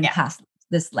 Maybe even past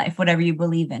this life, whatever you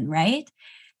believe in, right?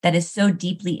 That is so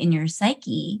deeply in your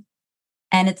psyche.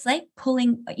 And it's like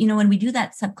pulling, when we do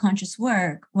that subconscious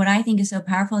work, what I think is so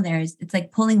powerful there is it's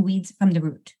like pulling weeds from the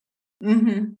root.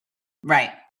 Mm-hmm.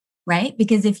 Right. Right?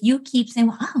 Because if you keep saying,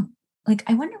 wow, like,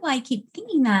 I wonder why I keep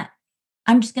thinking that,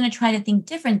 I'm just going to try to think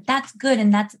different. That's good.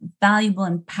 And that's valuable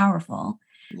and powerful.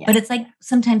 Yeah. But it's like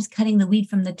sometimes cutting the weed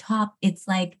from the top. It's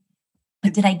like,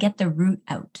 but did I get the root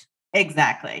out?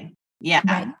 Exactly. Yeah.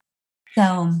 Right.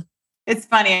 So it's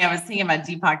funny. I was thinking about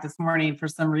Deepak this morning for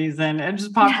some reason. It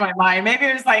just popped in my mind. Maybe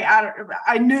it was like,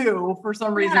 I knew for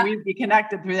some reason we'd be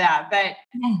connected through that. But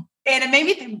and it made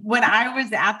me think when I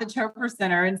was at the Chopra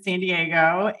Center in San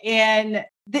Diego, and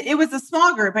it was a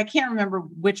small group. I can't remember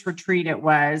which retreat it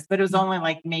was, but it was only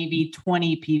like maybe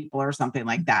 20 people or something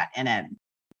like that in it.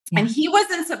 Yeah. And he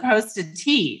wasn't supposed to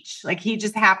teach. Like he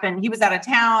just happened, he was out of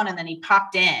town and then he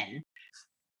popped in.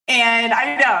 And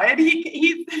I know, and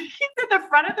he's in the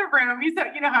front of the room. He's so,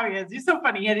 how he is. He's so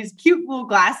funny. He had his cute little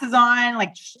glasses on,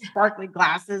 like sparkly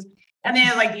glasses. And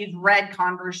then like these red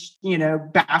Converse,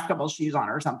 basketball shoes on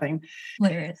or something.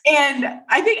 Hilarious. And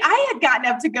I think I had gotten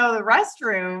up to go to the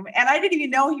restroom and I didn't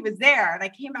even know he was there. And I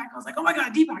came back, I was like, oh my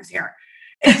God, Deepak's here.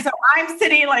 And so I'm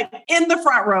sitting like in the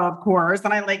front row, of course.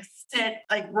 And I like sit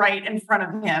like right in front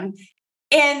of him.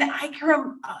 And I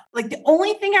can like the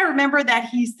only thing I remember that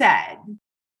he said,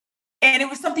 and it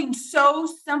was something so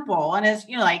simple. And as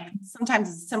like sometimes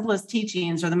the simplest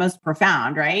teachings are the most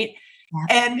profound, right? Yeah.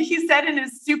 And he said in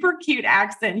his super cute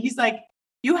accent, he's like,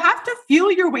 you have to feel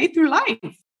your way through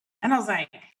life. And I was like,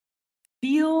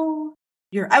 I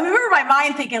remember my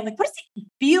mind thinking, like, what does it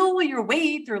feel your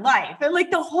way through life? And like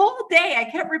the whole day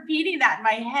I kept repeating that in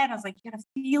my head. I was like, you gotta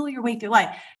feel your way through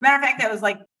life. Matter of fact, that was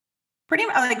like pretty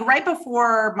much like right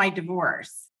before my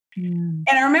divorce. And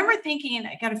I remember thinking,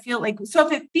 I got to feel like, so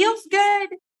if it feels good,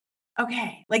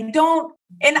 okay, like don't,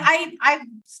 and I've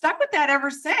stuck with that ever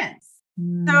since.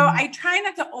 So I try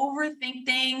not to overthink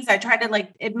things. I try to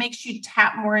like, it makes you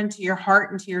tap more into your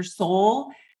heart, into your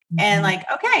soul. And like,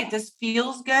 okay, this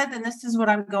feels good. Then this is what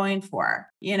I'm going for,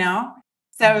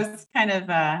 So it's kind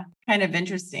of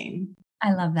interesting.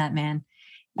 I love that, man.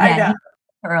 Yeah, I know.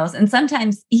 Pearls. And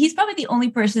sometimes he's probably the only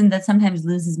person that sometimes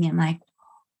loses me. I'm like,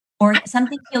 or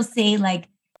something he'll say, like,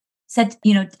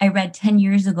 I read 10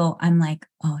 years ago, I'm like,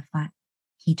 oh,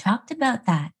 he talked about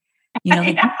that,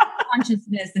 like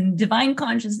consciousness and divine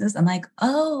consciousness. I'm like,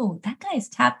 oh, that guy's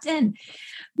tapped in.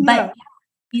 But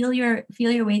feel your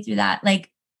way through that.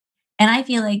 Like, and I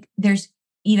feel like there's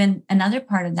even another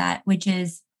part of that, which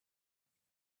is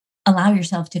allow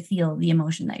yourself to feel the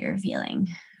emotion that you're feeling,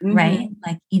 right?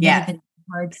 Like, even if it's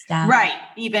hard stuff. Right.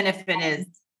 Even if it is.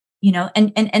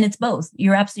 And it's both.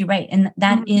 You're absolutely right. And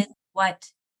that is what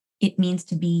it means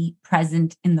to be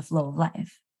present in the flow of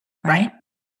life. Right?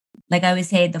 Like I always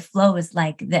say, the flow is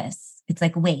like this. It's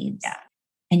like waves. Yeah.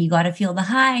 And you got to feel the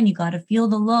high and you got to feel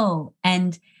the low.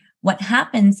 And what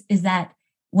happens is that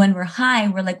when we're high,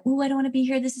 we're like, oh, I don't want to be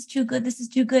here. This is too good. This is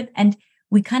too good. And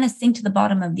we kind of sink to the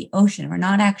bottom of the ocean. We're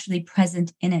not actually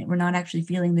present in it. We're not actually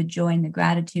feeling the joy and the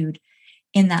gratitude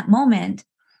in that moment.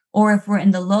 Or if we're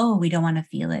in the low, we don't want to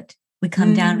feel it. We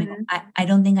come down, we go, I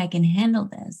don't think I can handle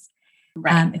this.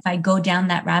 Right. If I go down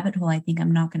that rabbit hole, I think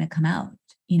I'm not going to come out,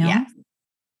 Yeah.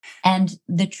 And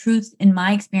the truth in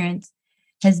my experience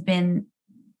has been,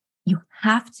 you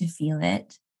have to feel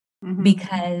it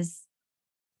because,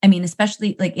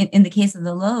 especially like in the case of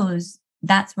the lows,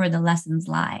 that's where the lessons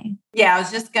lie. Yeah. I was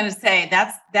just going to say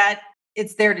that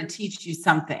it's there to teach you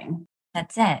something.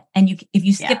 That's it. And if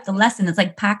you skip the lesson, it's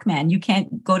like Pac-Man. You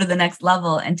can't go to the next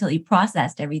level until you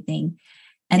processed everything.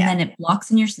 And then it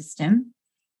blocks in your system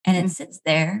and it Mm. sits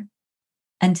there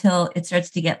until it starts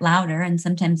to get louder. And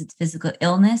sometimes it's physical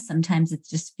illness. Sometimes it's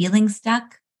just feeling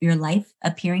stuck, your life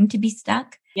appearing to be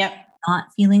stuck, Yep.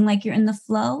 not feeling like you're in the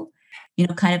flow,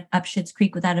 kind of up Schitt's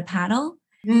Creek without a paddle.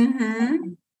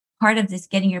 Mm-hmm. Part of this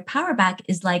getting your power back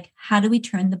is like, how do we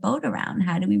turn the boat around?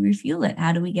 How do we refuel it?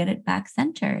 How do we get it back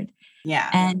centered? Yeah.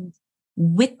 And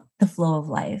with the flow of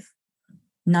life,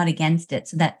 not against it,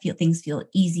 so that things feel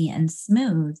easy and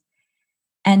smooth.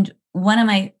 And one of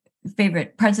my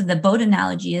favorite parts of the boat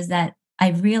analogy is that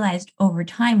I've realized over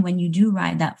time, when you do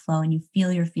ride that flow and you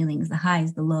feel your feelings, the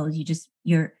highs, the lows,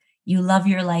 you love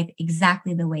your life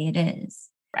exactly the way it is.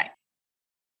 Right.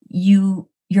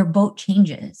 Your boat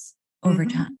changes over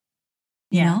Mm-hmm. time,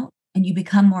 Yeah. and you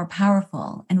become more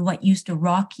powerful. And what used to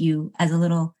rock you as a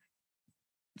little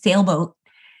sailboat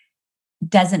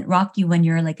doesn't rock you when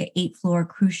you're like an 8-floor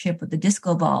cruise ship with a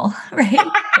disco ball,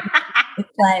 right?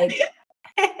 It's like,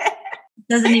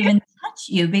 doesn't even touch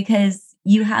you because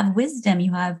you have wisdom,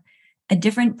 you have a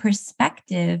different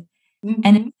perspective. Mm-hmm.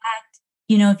 And in fact,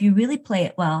 if you really play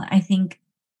it well, I think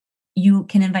you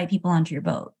can invite people onto your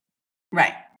boat.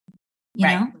 Right.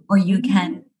 Or you Mm-hmm.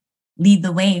 can lead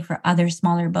the way for other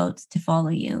smaller boats to follow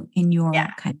you in your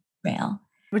kind of trail.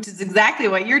 Which is exactly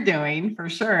what you're doing for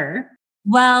sure.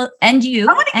 Well, and you.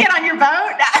 I want to get on your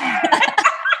boat.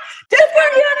 Just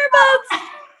put me on our boats.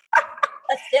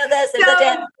 Let's do this. It's a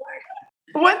dance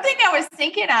floor. One thing I was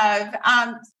thinking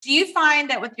of, do you find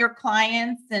that with your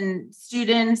clients and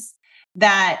students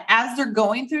that as they're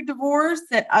going through divorce,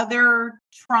 that other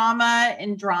trauma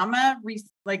and drama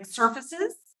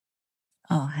surfaces?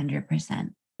 Oh,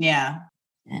 100%. Yeah.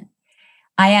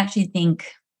 I actually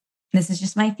think this is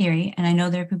just my theory, and I know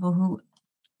there are people who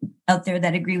out there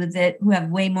that agree with it, who have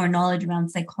way more knowledge around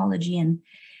psychology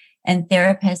and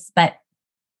therapists, but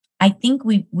I think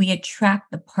we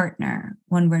attract the partner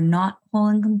when we're not whole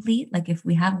and complete. Like if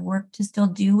we have work to still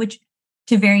do, which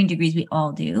to varying degrees we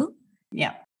all do.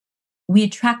 Yeah. We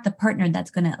attract the partner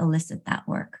that's going to elicit that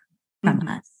work from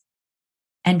us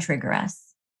and trigger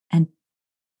us and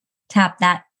tap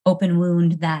that open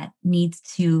wound that needs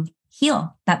to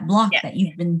heal, that block that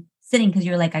you've been sitting because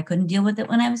you're like, I couldn't deal with it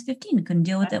when I was 15. I couldn't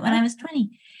deal with it when I was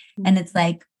 20. And it's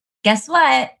like, guess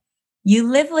what?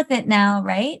 You live with it now,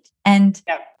 right? And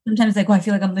sometimes like, I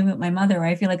feel like I'm living with my mother, or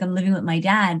I feel like I'm living with my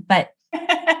dad, but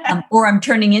or I'm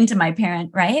turning into my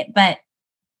parent, right? But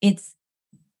it's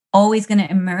always going to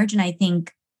emerge. And I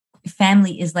think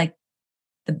family is like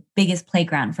the biggest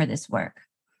playground for this work.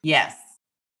 Yes.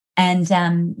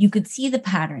 And you could see the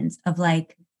patterns of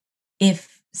like,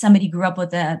 if somebody grew up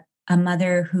with a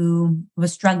mother who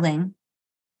was struggling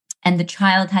and the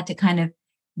child had to kind of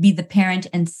be the parent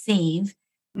and save,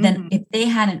 then if they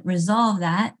hadn't resolved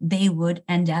that, they would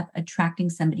end up attracting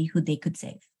somebody who they could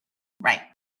save. Right.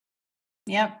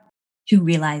 Yep. To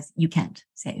realize you can't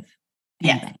save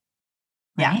anybody.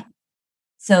 Yeah. Right?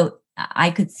 So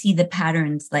I could see the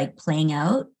patterns like playing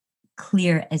out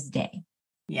clear as day.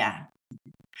 Yeah.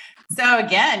 So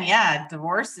again,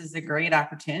 divorce is a great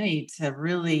opportunity to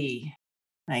really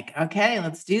like, okay,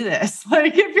 let's do this.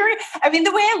 Like the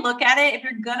way I look at it, if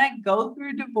you're going to go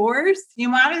through divorce, you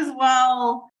might as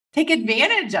well take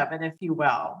advantage of it, if you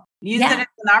will. Use it as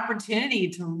an opportunity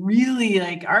to really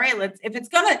like, all right,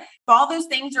 if all those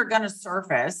things are going to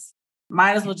surface,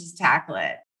 might as well just tackle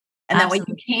it. And that way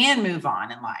you can move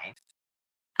on in life.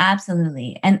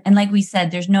 Absolutely. And like we said,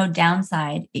 there's no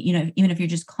downside, even if you're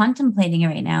just contemplating it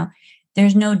right now,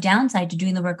 there's no downside to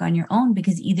doing the work on your own,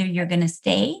 because either you're going to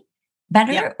stay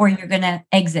better or you're going to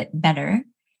exit better.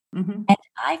 And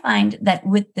I find that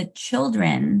with the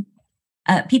children,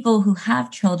 people who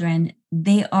have children,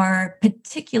 they are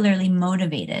particularly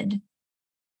motivated.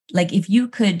 Like if you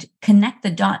could connect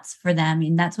the dots for them,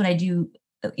 and that's what I do,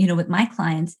 with my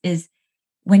clients, is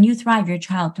when you thrive, your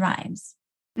child thrives.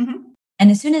 And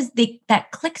as soon as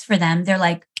that clicks for them, they're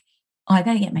like, oh, I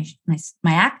got to get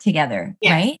my act together.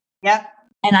 Right. Yep.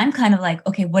 And I'm kind of like,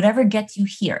 okay, whatever gets you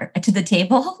here to the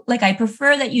table, like I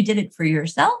prefer that you did it for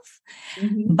yourself,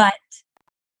 but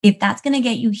if that's going to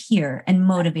get you here and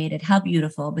motivated, how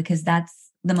beautiful, because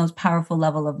that's the most powerful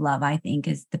level of love, I think,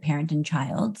 is the parent and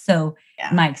child. So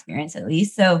my experience, at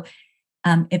least. So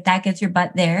if that gets your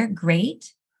butt there,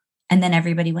 great. And then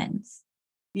everybody wins.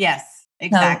 Yes,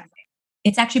 exactly. So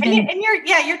it's actually been, and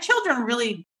your children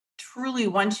really truly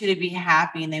want you to be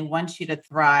happy, and they want you to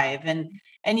thrive.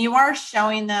 And you are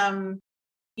showing them,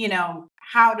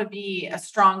 how to be a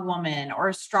strong woman or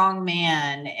a strong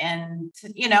man. And,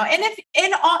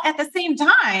 at the same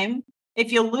time,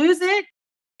 if you lose it,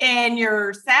 and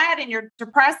you're sad and you're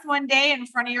depressed one day in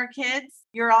front of your kids,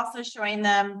 you're also showing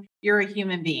them you're a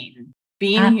human being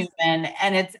Absolutely. human,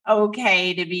 and it's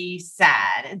okay to be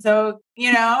sad. And so,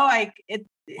 like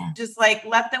Yeah. just like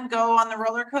let them go on the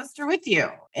roller coaster with you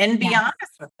and be Yes,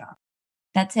 honest with them.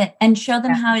 that's it. And show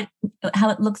them Yeah. how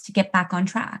it looks to get back on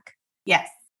track Yes,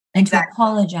 and to exactly.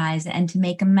 apologize and to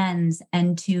make amends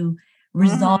and to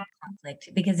resolve Mhm. conflict.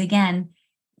 Because again,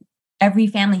 every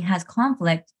family has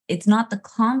conflict. It's not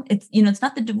it's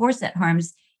not the divorce that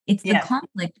harms, it's the Yes,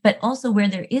 conflict. But also where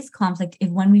there is conflict, if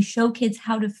when we show kids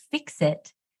how to fix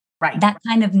it, right. that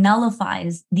kind of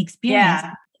nullifies the experience.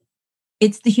 Yeah.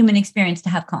 It's the human experience to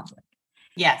have conflict.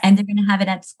 Yes. And they're going to have it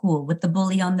at school with the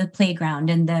bully on the playground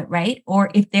and the right, or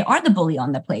if they are the bully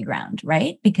on the playground,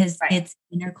 right? Because Right. it's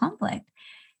inner conflict.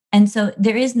 And so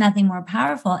there is nothing more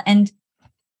powerful. And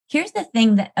here's the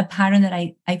thing, that a pattern that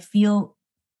I feel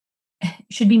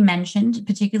should be mentioned,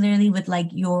 particularly with like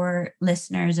your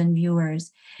listeners and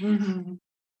viewers, Mhm.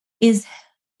 is,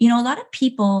 a lot of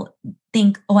people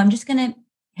think, oh, I'm just going to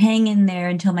hang in there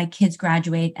until my kids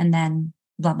graduate and then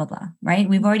blah, blah, blah. Right.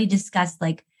 We've already discussed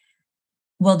like,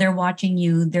 well, they're watching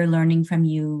you, they're learning from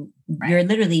you. Right. You're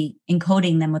literally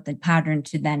encoding them with the pattern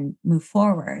to then move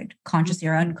forward, consciously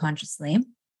or Mhm. unconsciously.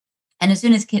 And as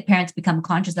soon as parents become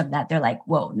conscious of that, they're like,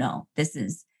 whoa, no, this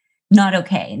is not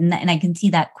okay. And I can see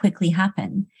that quickly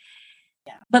happen.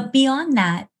 Yeah. But beyond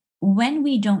that, when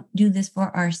we don't do this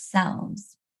for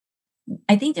ourselves,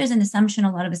 I think there's an assumption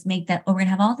a lot of us make that, oh, we're going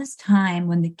to have all this time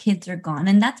when the kids are gone.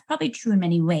 And that's probably true in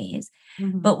many ways.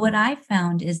 Mhm. But what I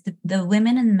found is the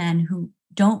women and men who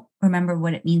don't remember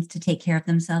what it means to take care of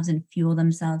themselves and fuel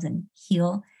themselves and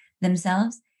heal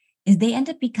themselves is they end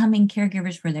up becoming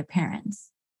caregivers for their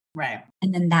parents. Right.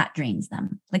 And then that drains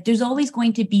them. Like there's always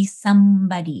going to be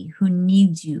somebody who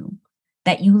needs you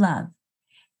that you love.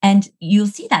 And you'll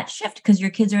see that shift because your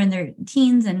kids are in their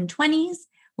teens and 20s.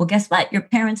 Well, guess what? Your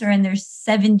parents are in their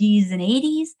 70s and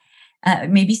 80s,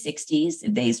 maybe 60s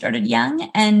if they started young.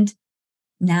 And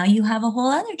now you have a whole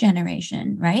other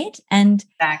generation, right? And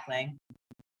Exactly.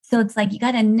 so it's like you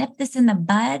got to nip this in the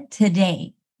bud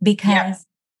today Yep. because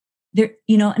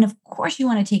and of course you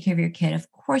want to take care of your kid.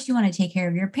 Of course you want to take care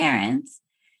of your parents.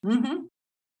 Mhm.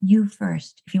 You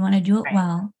first. If you want to do it Right.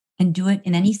 well and do it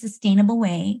in any sustainable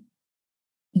way,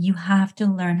 you have to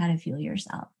learn how to fuel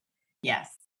yourself.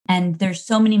 Yes. And there's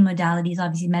so many modalities.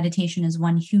 Obviously, meditation is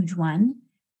one huge one.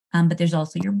 But there's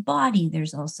also your body.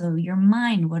 There's also your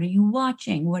mind. What are you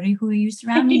watching? Who are you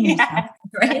surrounding yourself Yes.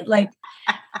 with, right? Like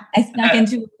I snuck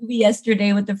into a movie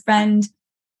yesterday with a friend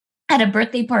at a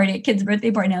birthday party, a kid's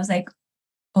birthday party. And I was like,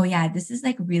 oh yeah, this is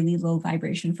like really low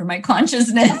vibration for my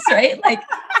consciousness, right? Like,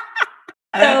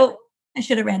 so I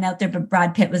should have ran out there, but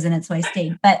Brad Pitt was in it, so I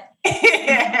stayed. But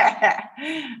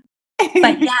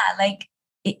yeah, like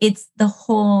it's the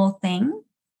whole thing.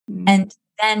 And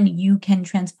then you can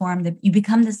you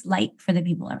become this light for the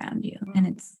people around you. And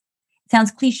it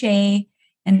sounds cliche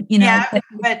and, Yeah, but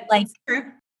but like it's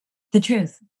true. the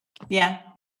truth. Yeah. The whole,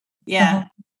 Yeah.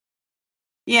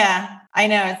 Yeah. I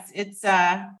know it's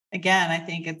again, I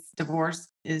think divorce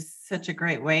is such a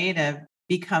great way to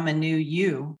become a new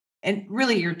you and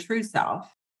really your true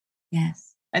self.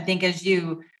 yes. I think as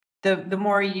the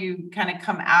more you kind of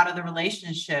come out of the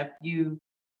relationship,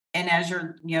 and as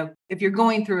you're, if you're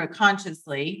going through it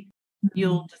consciously, Mhm.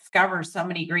 you'll discover so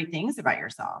many great things about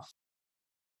yourself.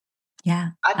 Yeah.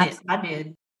 I did.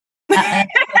 Absolutely. I did.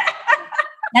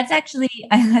 That's actually,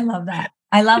 I love that.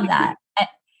 I love that.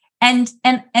 And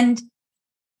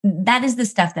that is the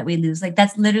stuff that we lose. Like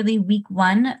that's literally week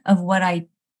one of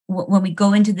when we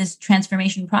go into this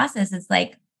transformation process, it's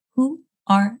like, who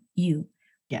are you?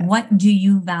 Yes. What do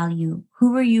you value?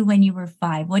 Who were you when you were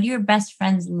 5? What do your best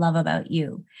friends love about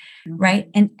you? Right.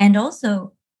 And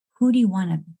also, who do you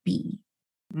want to be?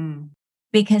 Mm.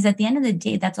 Because at the end of the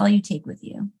day, that's all you take with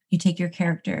you. You take your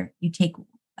character, you take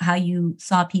how you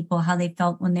saw people, how they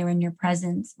felt when they were in your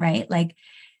presence, right? Like,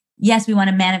 yes, we want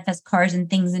to manifest cars and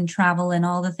things and travel and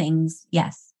all the things.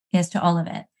 Yes. Yes to all of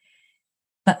it.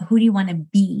 But who do you want to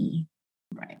be?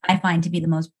 Right. I find to be the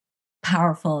most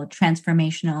powerful,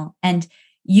 transformational. And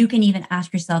you can even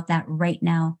ask yourself that right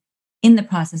now in the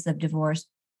process of divorce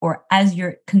or as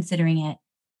you're considering it,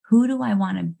 who do I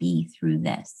want to be through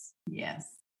this? Yes.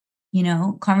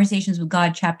 Conversations with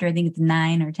God chapter, I think it's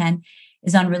 9 or 10,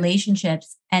 is on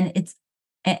relationships. And it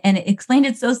explained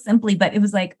it so simply, but it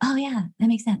was like, oh yeah, that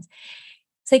makes sense.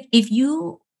 It's like if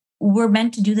you were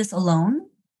meant to do this alone,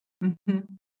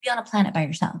 be on a planet by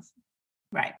yourself.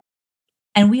 Right.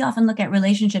 And we often look at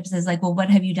relationships as like, well, what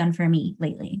have you done for me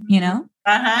lately?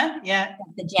 Uh-huh. Yeah.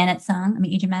 The Janet song, I'm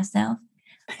aging myself.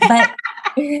 But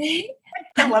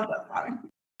I love that song.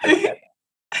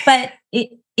 But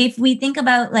if we think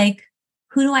about like,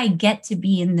 who do I get to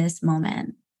be in this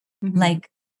moment? Mhm. Like,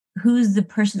 who's the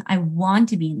person I want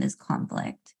to be in this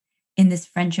conflict, in this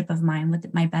friendship of mine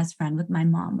with my best friend, with my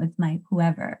mom, with my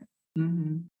whoever?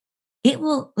 Mhm. It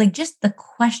will, like, just the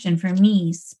question for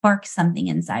me sparks something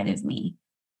inside of me.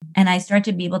 And I start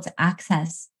to be able to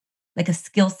access like a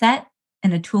skill set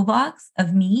and a toolbox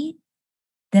of me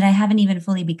that I haven't even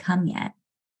fully become yet.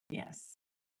 Yes.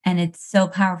 And it's so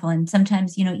powerful. And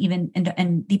sometimes, even, and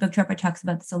Deepak Chopra talks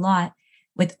about this a lot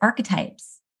with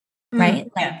archetypes, right?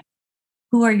 Like, Yeah.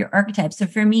 who are your archetypes? So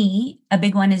for me, a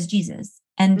big one is Jesus.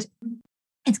 And Mhm.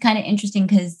 it's kind of interesting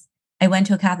because I went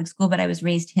to a Catholic school, but I was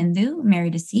raised Hindu,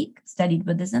 married a Sikh, studied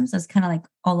Buddhism. So it's kind of like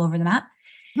all over the map.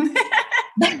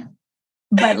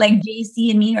 But like JC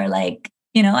and me are like,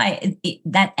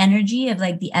 that energy of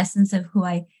like the essence of who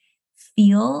I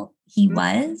feel he Mhm.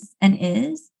 was and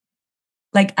is.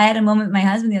 Like, I had a moment with my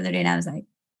husband the other day and I was like,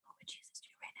 what would Jesus do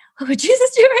right now? What would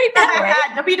Jesus do right now?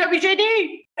 Right?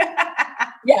 WWJD.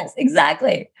 Yes,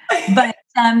 exactly. But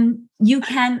you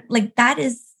can, like,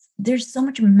 there's so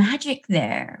much magic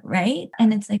there, right?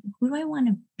 And it's like, who do I want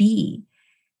to be?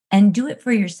 And do it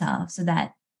for yourself so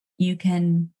that you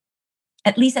can,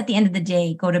 at least at the end of the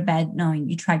day, go to bed knowing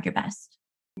you tried your best.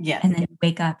 Yes, And then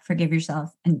wake up, forgive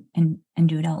yourself, and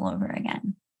do it all over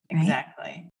again. Right?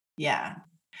 exactly. Yeah.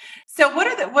 So what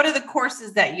are the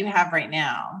courses that you have right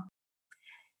now?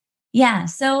 Yeah.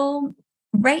 So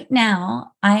right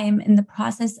now I'm in the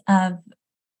process of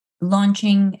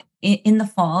launching in the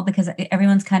fall because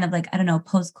everyone's kind of like, I don't know,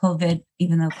 post COVID,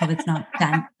 even though COVID's not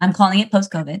done. I'm calling it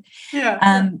post COVID. Yeah.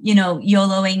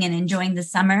 YOLOing and enjoying the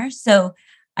summer. So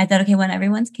I thought, okay, when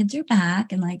everyone's kids are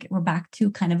back and like we're back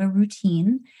to kind of a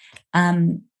routine,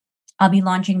 um, I'll be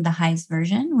launching the highest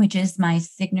version, which is my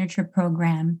signature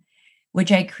program,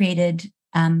 which I created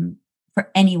for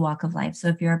any walk of life. So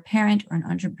if you're a parent or an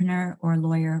entrepreneur or a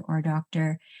lawyer or a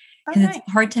doctor, Oh, because nice.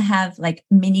 it's hard to have like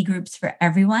mini groups for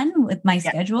everyone with my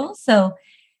Yeah. schedule. So,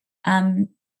 and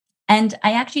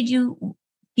I actually do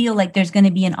feel like there's going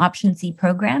to be an option C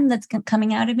program that's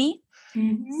coming out of me.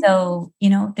 Mhm. So,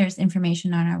 there's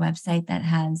information on our website that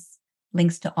has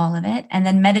links to all of it. And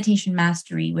then meditation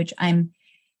mastery, which I'm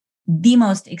the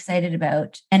most excited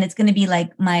about. And it's going to be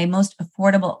like my most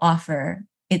affordable offer.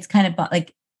 It's kind of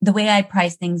like the way I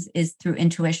price things is through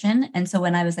intuition. And so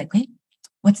when I was like, wait,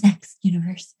 what's next,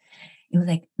 universe? It was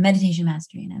like meditation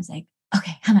mastery. And I was like,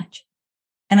 okay, how much?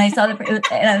 And I saw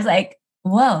and I was like,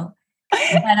 whoa.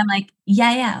 But I'm like,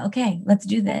 yeah, okay, let's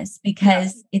do this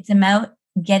because it's about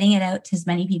getting it out to as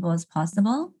many people as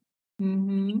possible.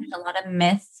 Mhm. There's a lot of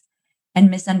myths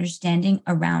and misunderstanding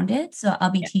around it. So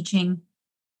I'll be teaching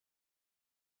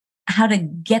how to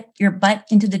get your butt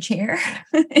into the chair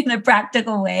in a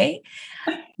practical way.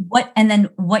 And then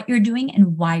what you're doing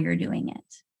and why you're doing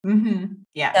it. Mhm.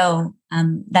 Yeah. So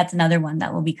that's another one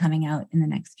that will be coming out in the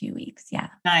next few weeks. Yeah.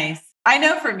 Nice. I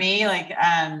know for me, like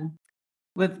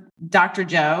with Dr.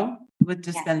 Joe with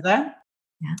Dispenza,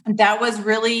 Yeah. that was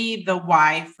really the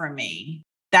why for me.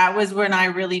 That was when I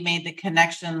really made the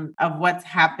connection of what's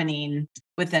happening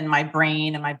within my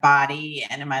brain and my body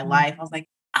and in my life. I was like,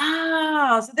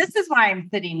 oh, so this is why I'm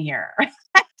sitting here.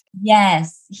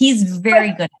 Yes. He's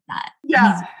very good at that.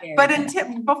 Yeah. He's very But good at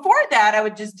until before that, I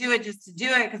would just do it just to do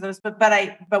it because it was,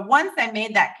 but once I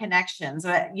made that connection, so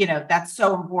that, that's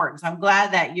so important. So I'm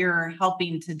glad that you're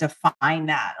helping to define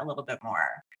that a little bit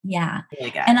more. Yeah.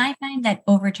 Really good. And I find that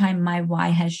over time, my why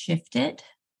has shifted.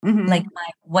 Mhm. Like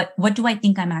what do I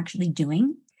think I'm actually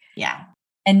doing? Yeah.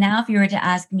 And now if you were to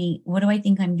ask me, what do I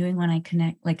think I'm doing when I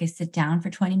connect, like I sit down for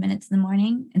 20 minutes in the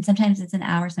morning, and sometimes it's an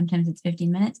hour, sometimes it's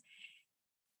 15 minutes.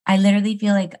 I literally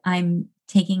feel like I'm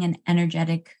taking an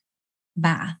energetic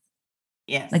bath.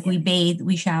 Yes. Like we bathe,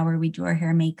 we shower, we do our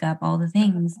hair, makeup, all the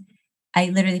things. I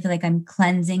literally feel like I'm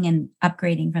cleansing and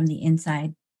upgrading from the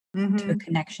inside to a Mhm.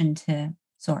 connection to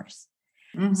source.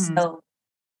 Mhm. So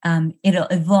it'll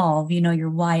evolve, your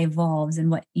why evolves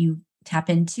and what you tap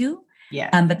into.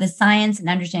 Yes. But the science and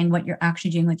understanding what you're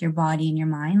actually doing with your body and your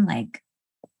mind, like,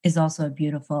 is also a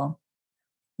beautiful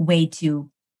way to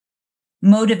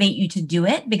motivate you to do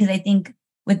it. Because I think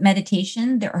with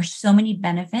meditation, there are so many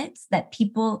benefits that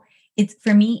it's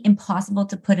for me impossible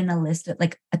to put in a list of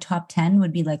like a top 10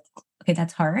 would be like, okay,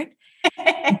 that's hard.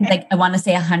 Like I want to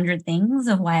say 100 things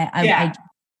of why I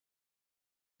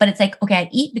but it's like, okay, I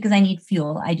eat because I need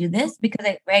fuel. I do this because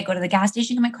I go to the gas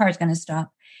station and my car is going to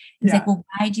stop. It's like, well,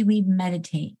 why do we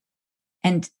meditate?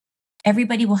 And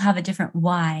everybody will have a different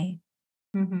why.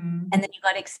 Mhm. And then you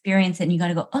got to experience it and you got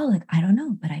to go, oh, like, I don't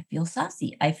know, but I feel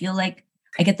saucy. I feel like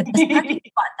I get the best parking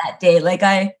spot that day. Like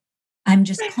I'm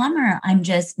just calmer. I'm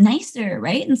just nicer,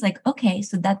 right? And it's like, okay,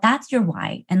 so that's your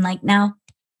why. And like now,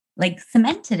 like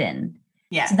cement it in.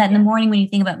 Yeah. So that in the morning when you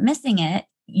think about missing it,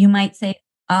 you might say,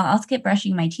 I'll skip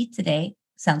brushing my teeth today.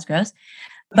 Sounds gross,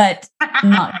 but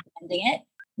not recommending it.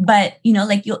 But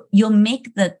like you'll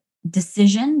make the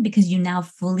decision because you now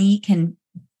fully can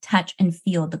touch and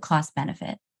feel the cost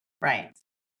benefit. Right.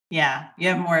 Yeah. You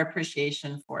have more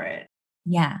appreciation for it.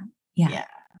 Yeah.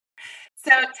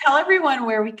 So tell everyone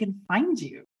where we can find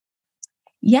you.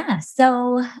 Yeah.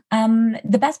 So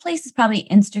the best place is probably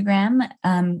Instagram.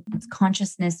 It's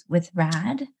Consciousness with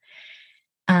Rad.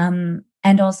 And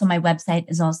also my website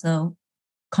is also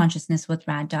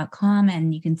consciousnesswithrad.com,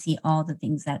 and you can see all the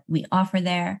things that we offer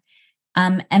there.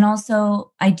 And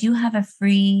also I do have a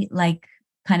free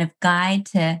kind of guide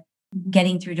to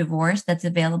getting through divorce that's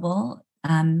available,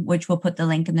 which we'll put the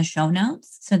link in the show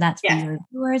notes. So that's for your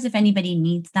viewers. If anybody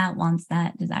needs that, wants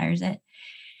that, desires it.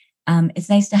 It's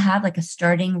nice to have like a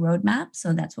starting roadmap.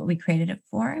 So that's what we created it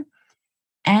for.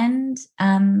 And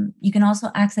you can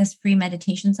also access free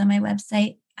meditations on my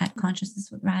website at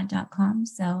consciousnesswithrad.com.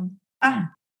 So yeah.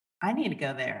 I need to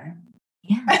go there.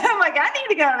 Yeah. I'm like, I need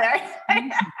to go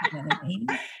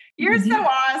there. You're so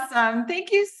awesome.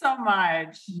 Thank you so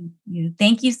much.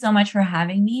 Thank you so much for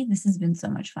having me. This has been so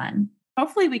much fun.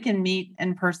 Hopefully we can meet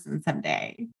in person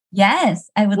someday. Yes,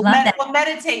 I would love that. We'll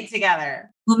meditate together.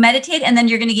 We'll meditate, and then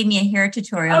you're going to give me a hair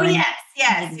tutorial. Oh, yes.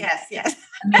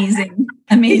 Amazing.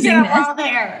 All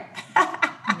there.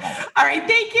 All right.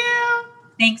 Thank you.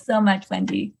 Thanks so much,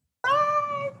 Wendy.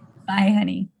 Bye. Bye,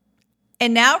 honey.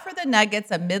 And now for the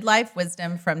nuggets of midlife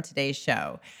wisdom from today's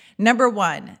show. Number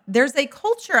 1, there's a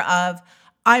culture of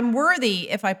I'm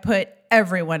worthy if I put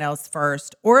everyone else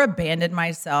first or abandon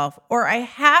myself, or I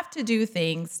have to do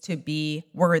things to be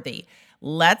worthy.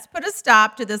 Let's put a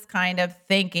stop to this kind of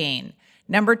thinking.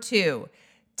 Number 2,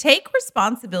 take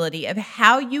responsibility of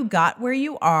how you got where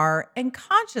you are and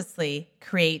consciously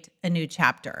create a new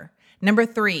chapter. Number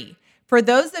 3, for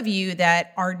those of you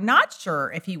that are not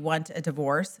sure if you want a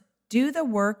divorce, do the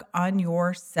work on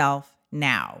yourself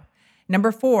now.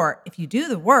 Number 4, if you do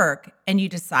the work and you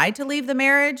decide to leave the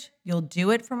marriage, you'll do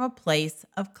it from a place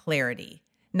of clarity.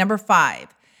 Number 5,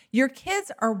 your kids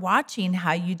are watching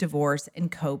how you divorce and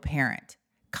co-parent.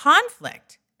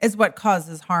 Conflict is what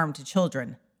causes harm to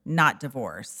children, not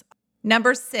divorce.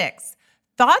 Number 6,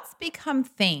 thoughts become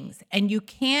things, and you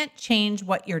can't change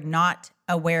what you're not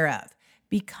aware of.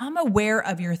 Become aware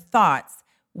of your thoughts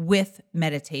with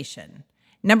meditation.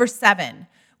 Number 7,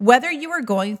 whether you are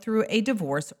going through a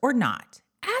divorce or not,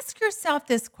 ask yourself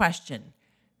this question: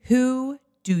 who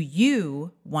do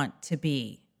you want to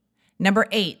be? Number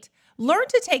 8, learn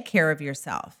to take care of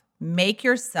yourself. Make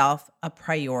yourself a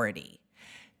priority.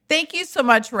 Thank you so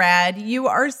much, Rad. You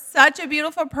are such a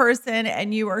beautiful person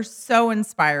and you are so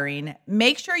inspiring.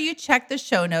 Make sure you check the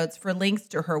show notes for links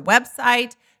to her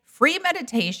website, free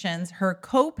meditations, her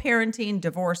co-parenting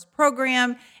divorce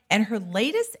program, and her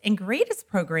latest and greatest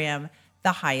program,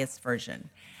 The Highest Version.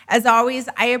 As always,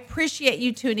 I appreciate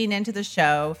you tuning into the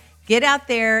show. Get out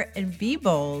there and be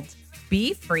bold,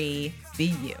 be free, be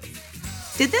you.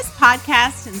 Did this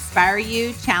podcast inspire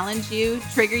you, challenge you,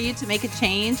 trigger you to make a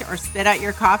change, or spit out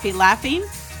your coffee laughing?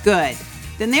 Good.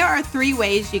 Then there are 3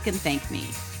 ways you can thank me.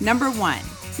 Number 1,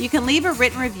 you can leave a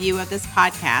written review of this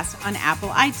podcast on Apple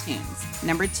iTunes.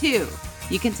 Number 2,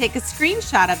 you can take a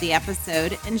screenshot of the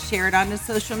episode and share it onto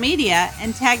social media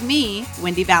and tag me,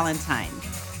 Wendy Valentine.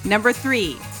 Number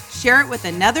 3, share it with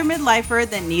another midlifer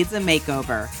that needs a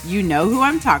makeover. You know who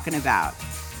I'm talking about.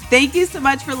 Thank you so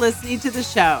much for listening to the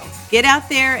show. Get out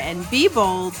there and be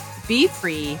bold, be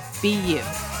free, be you.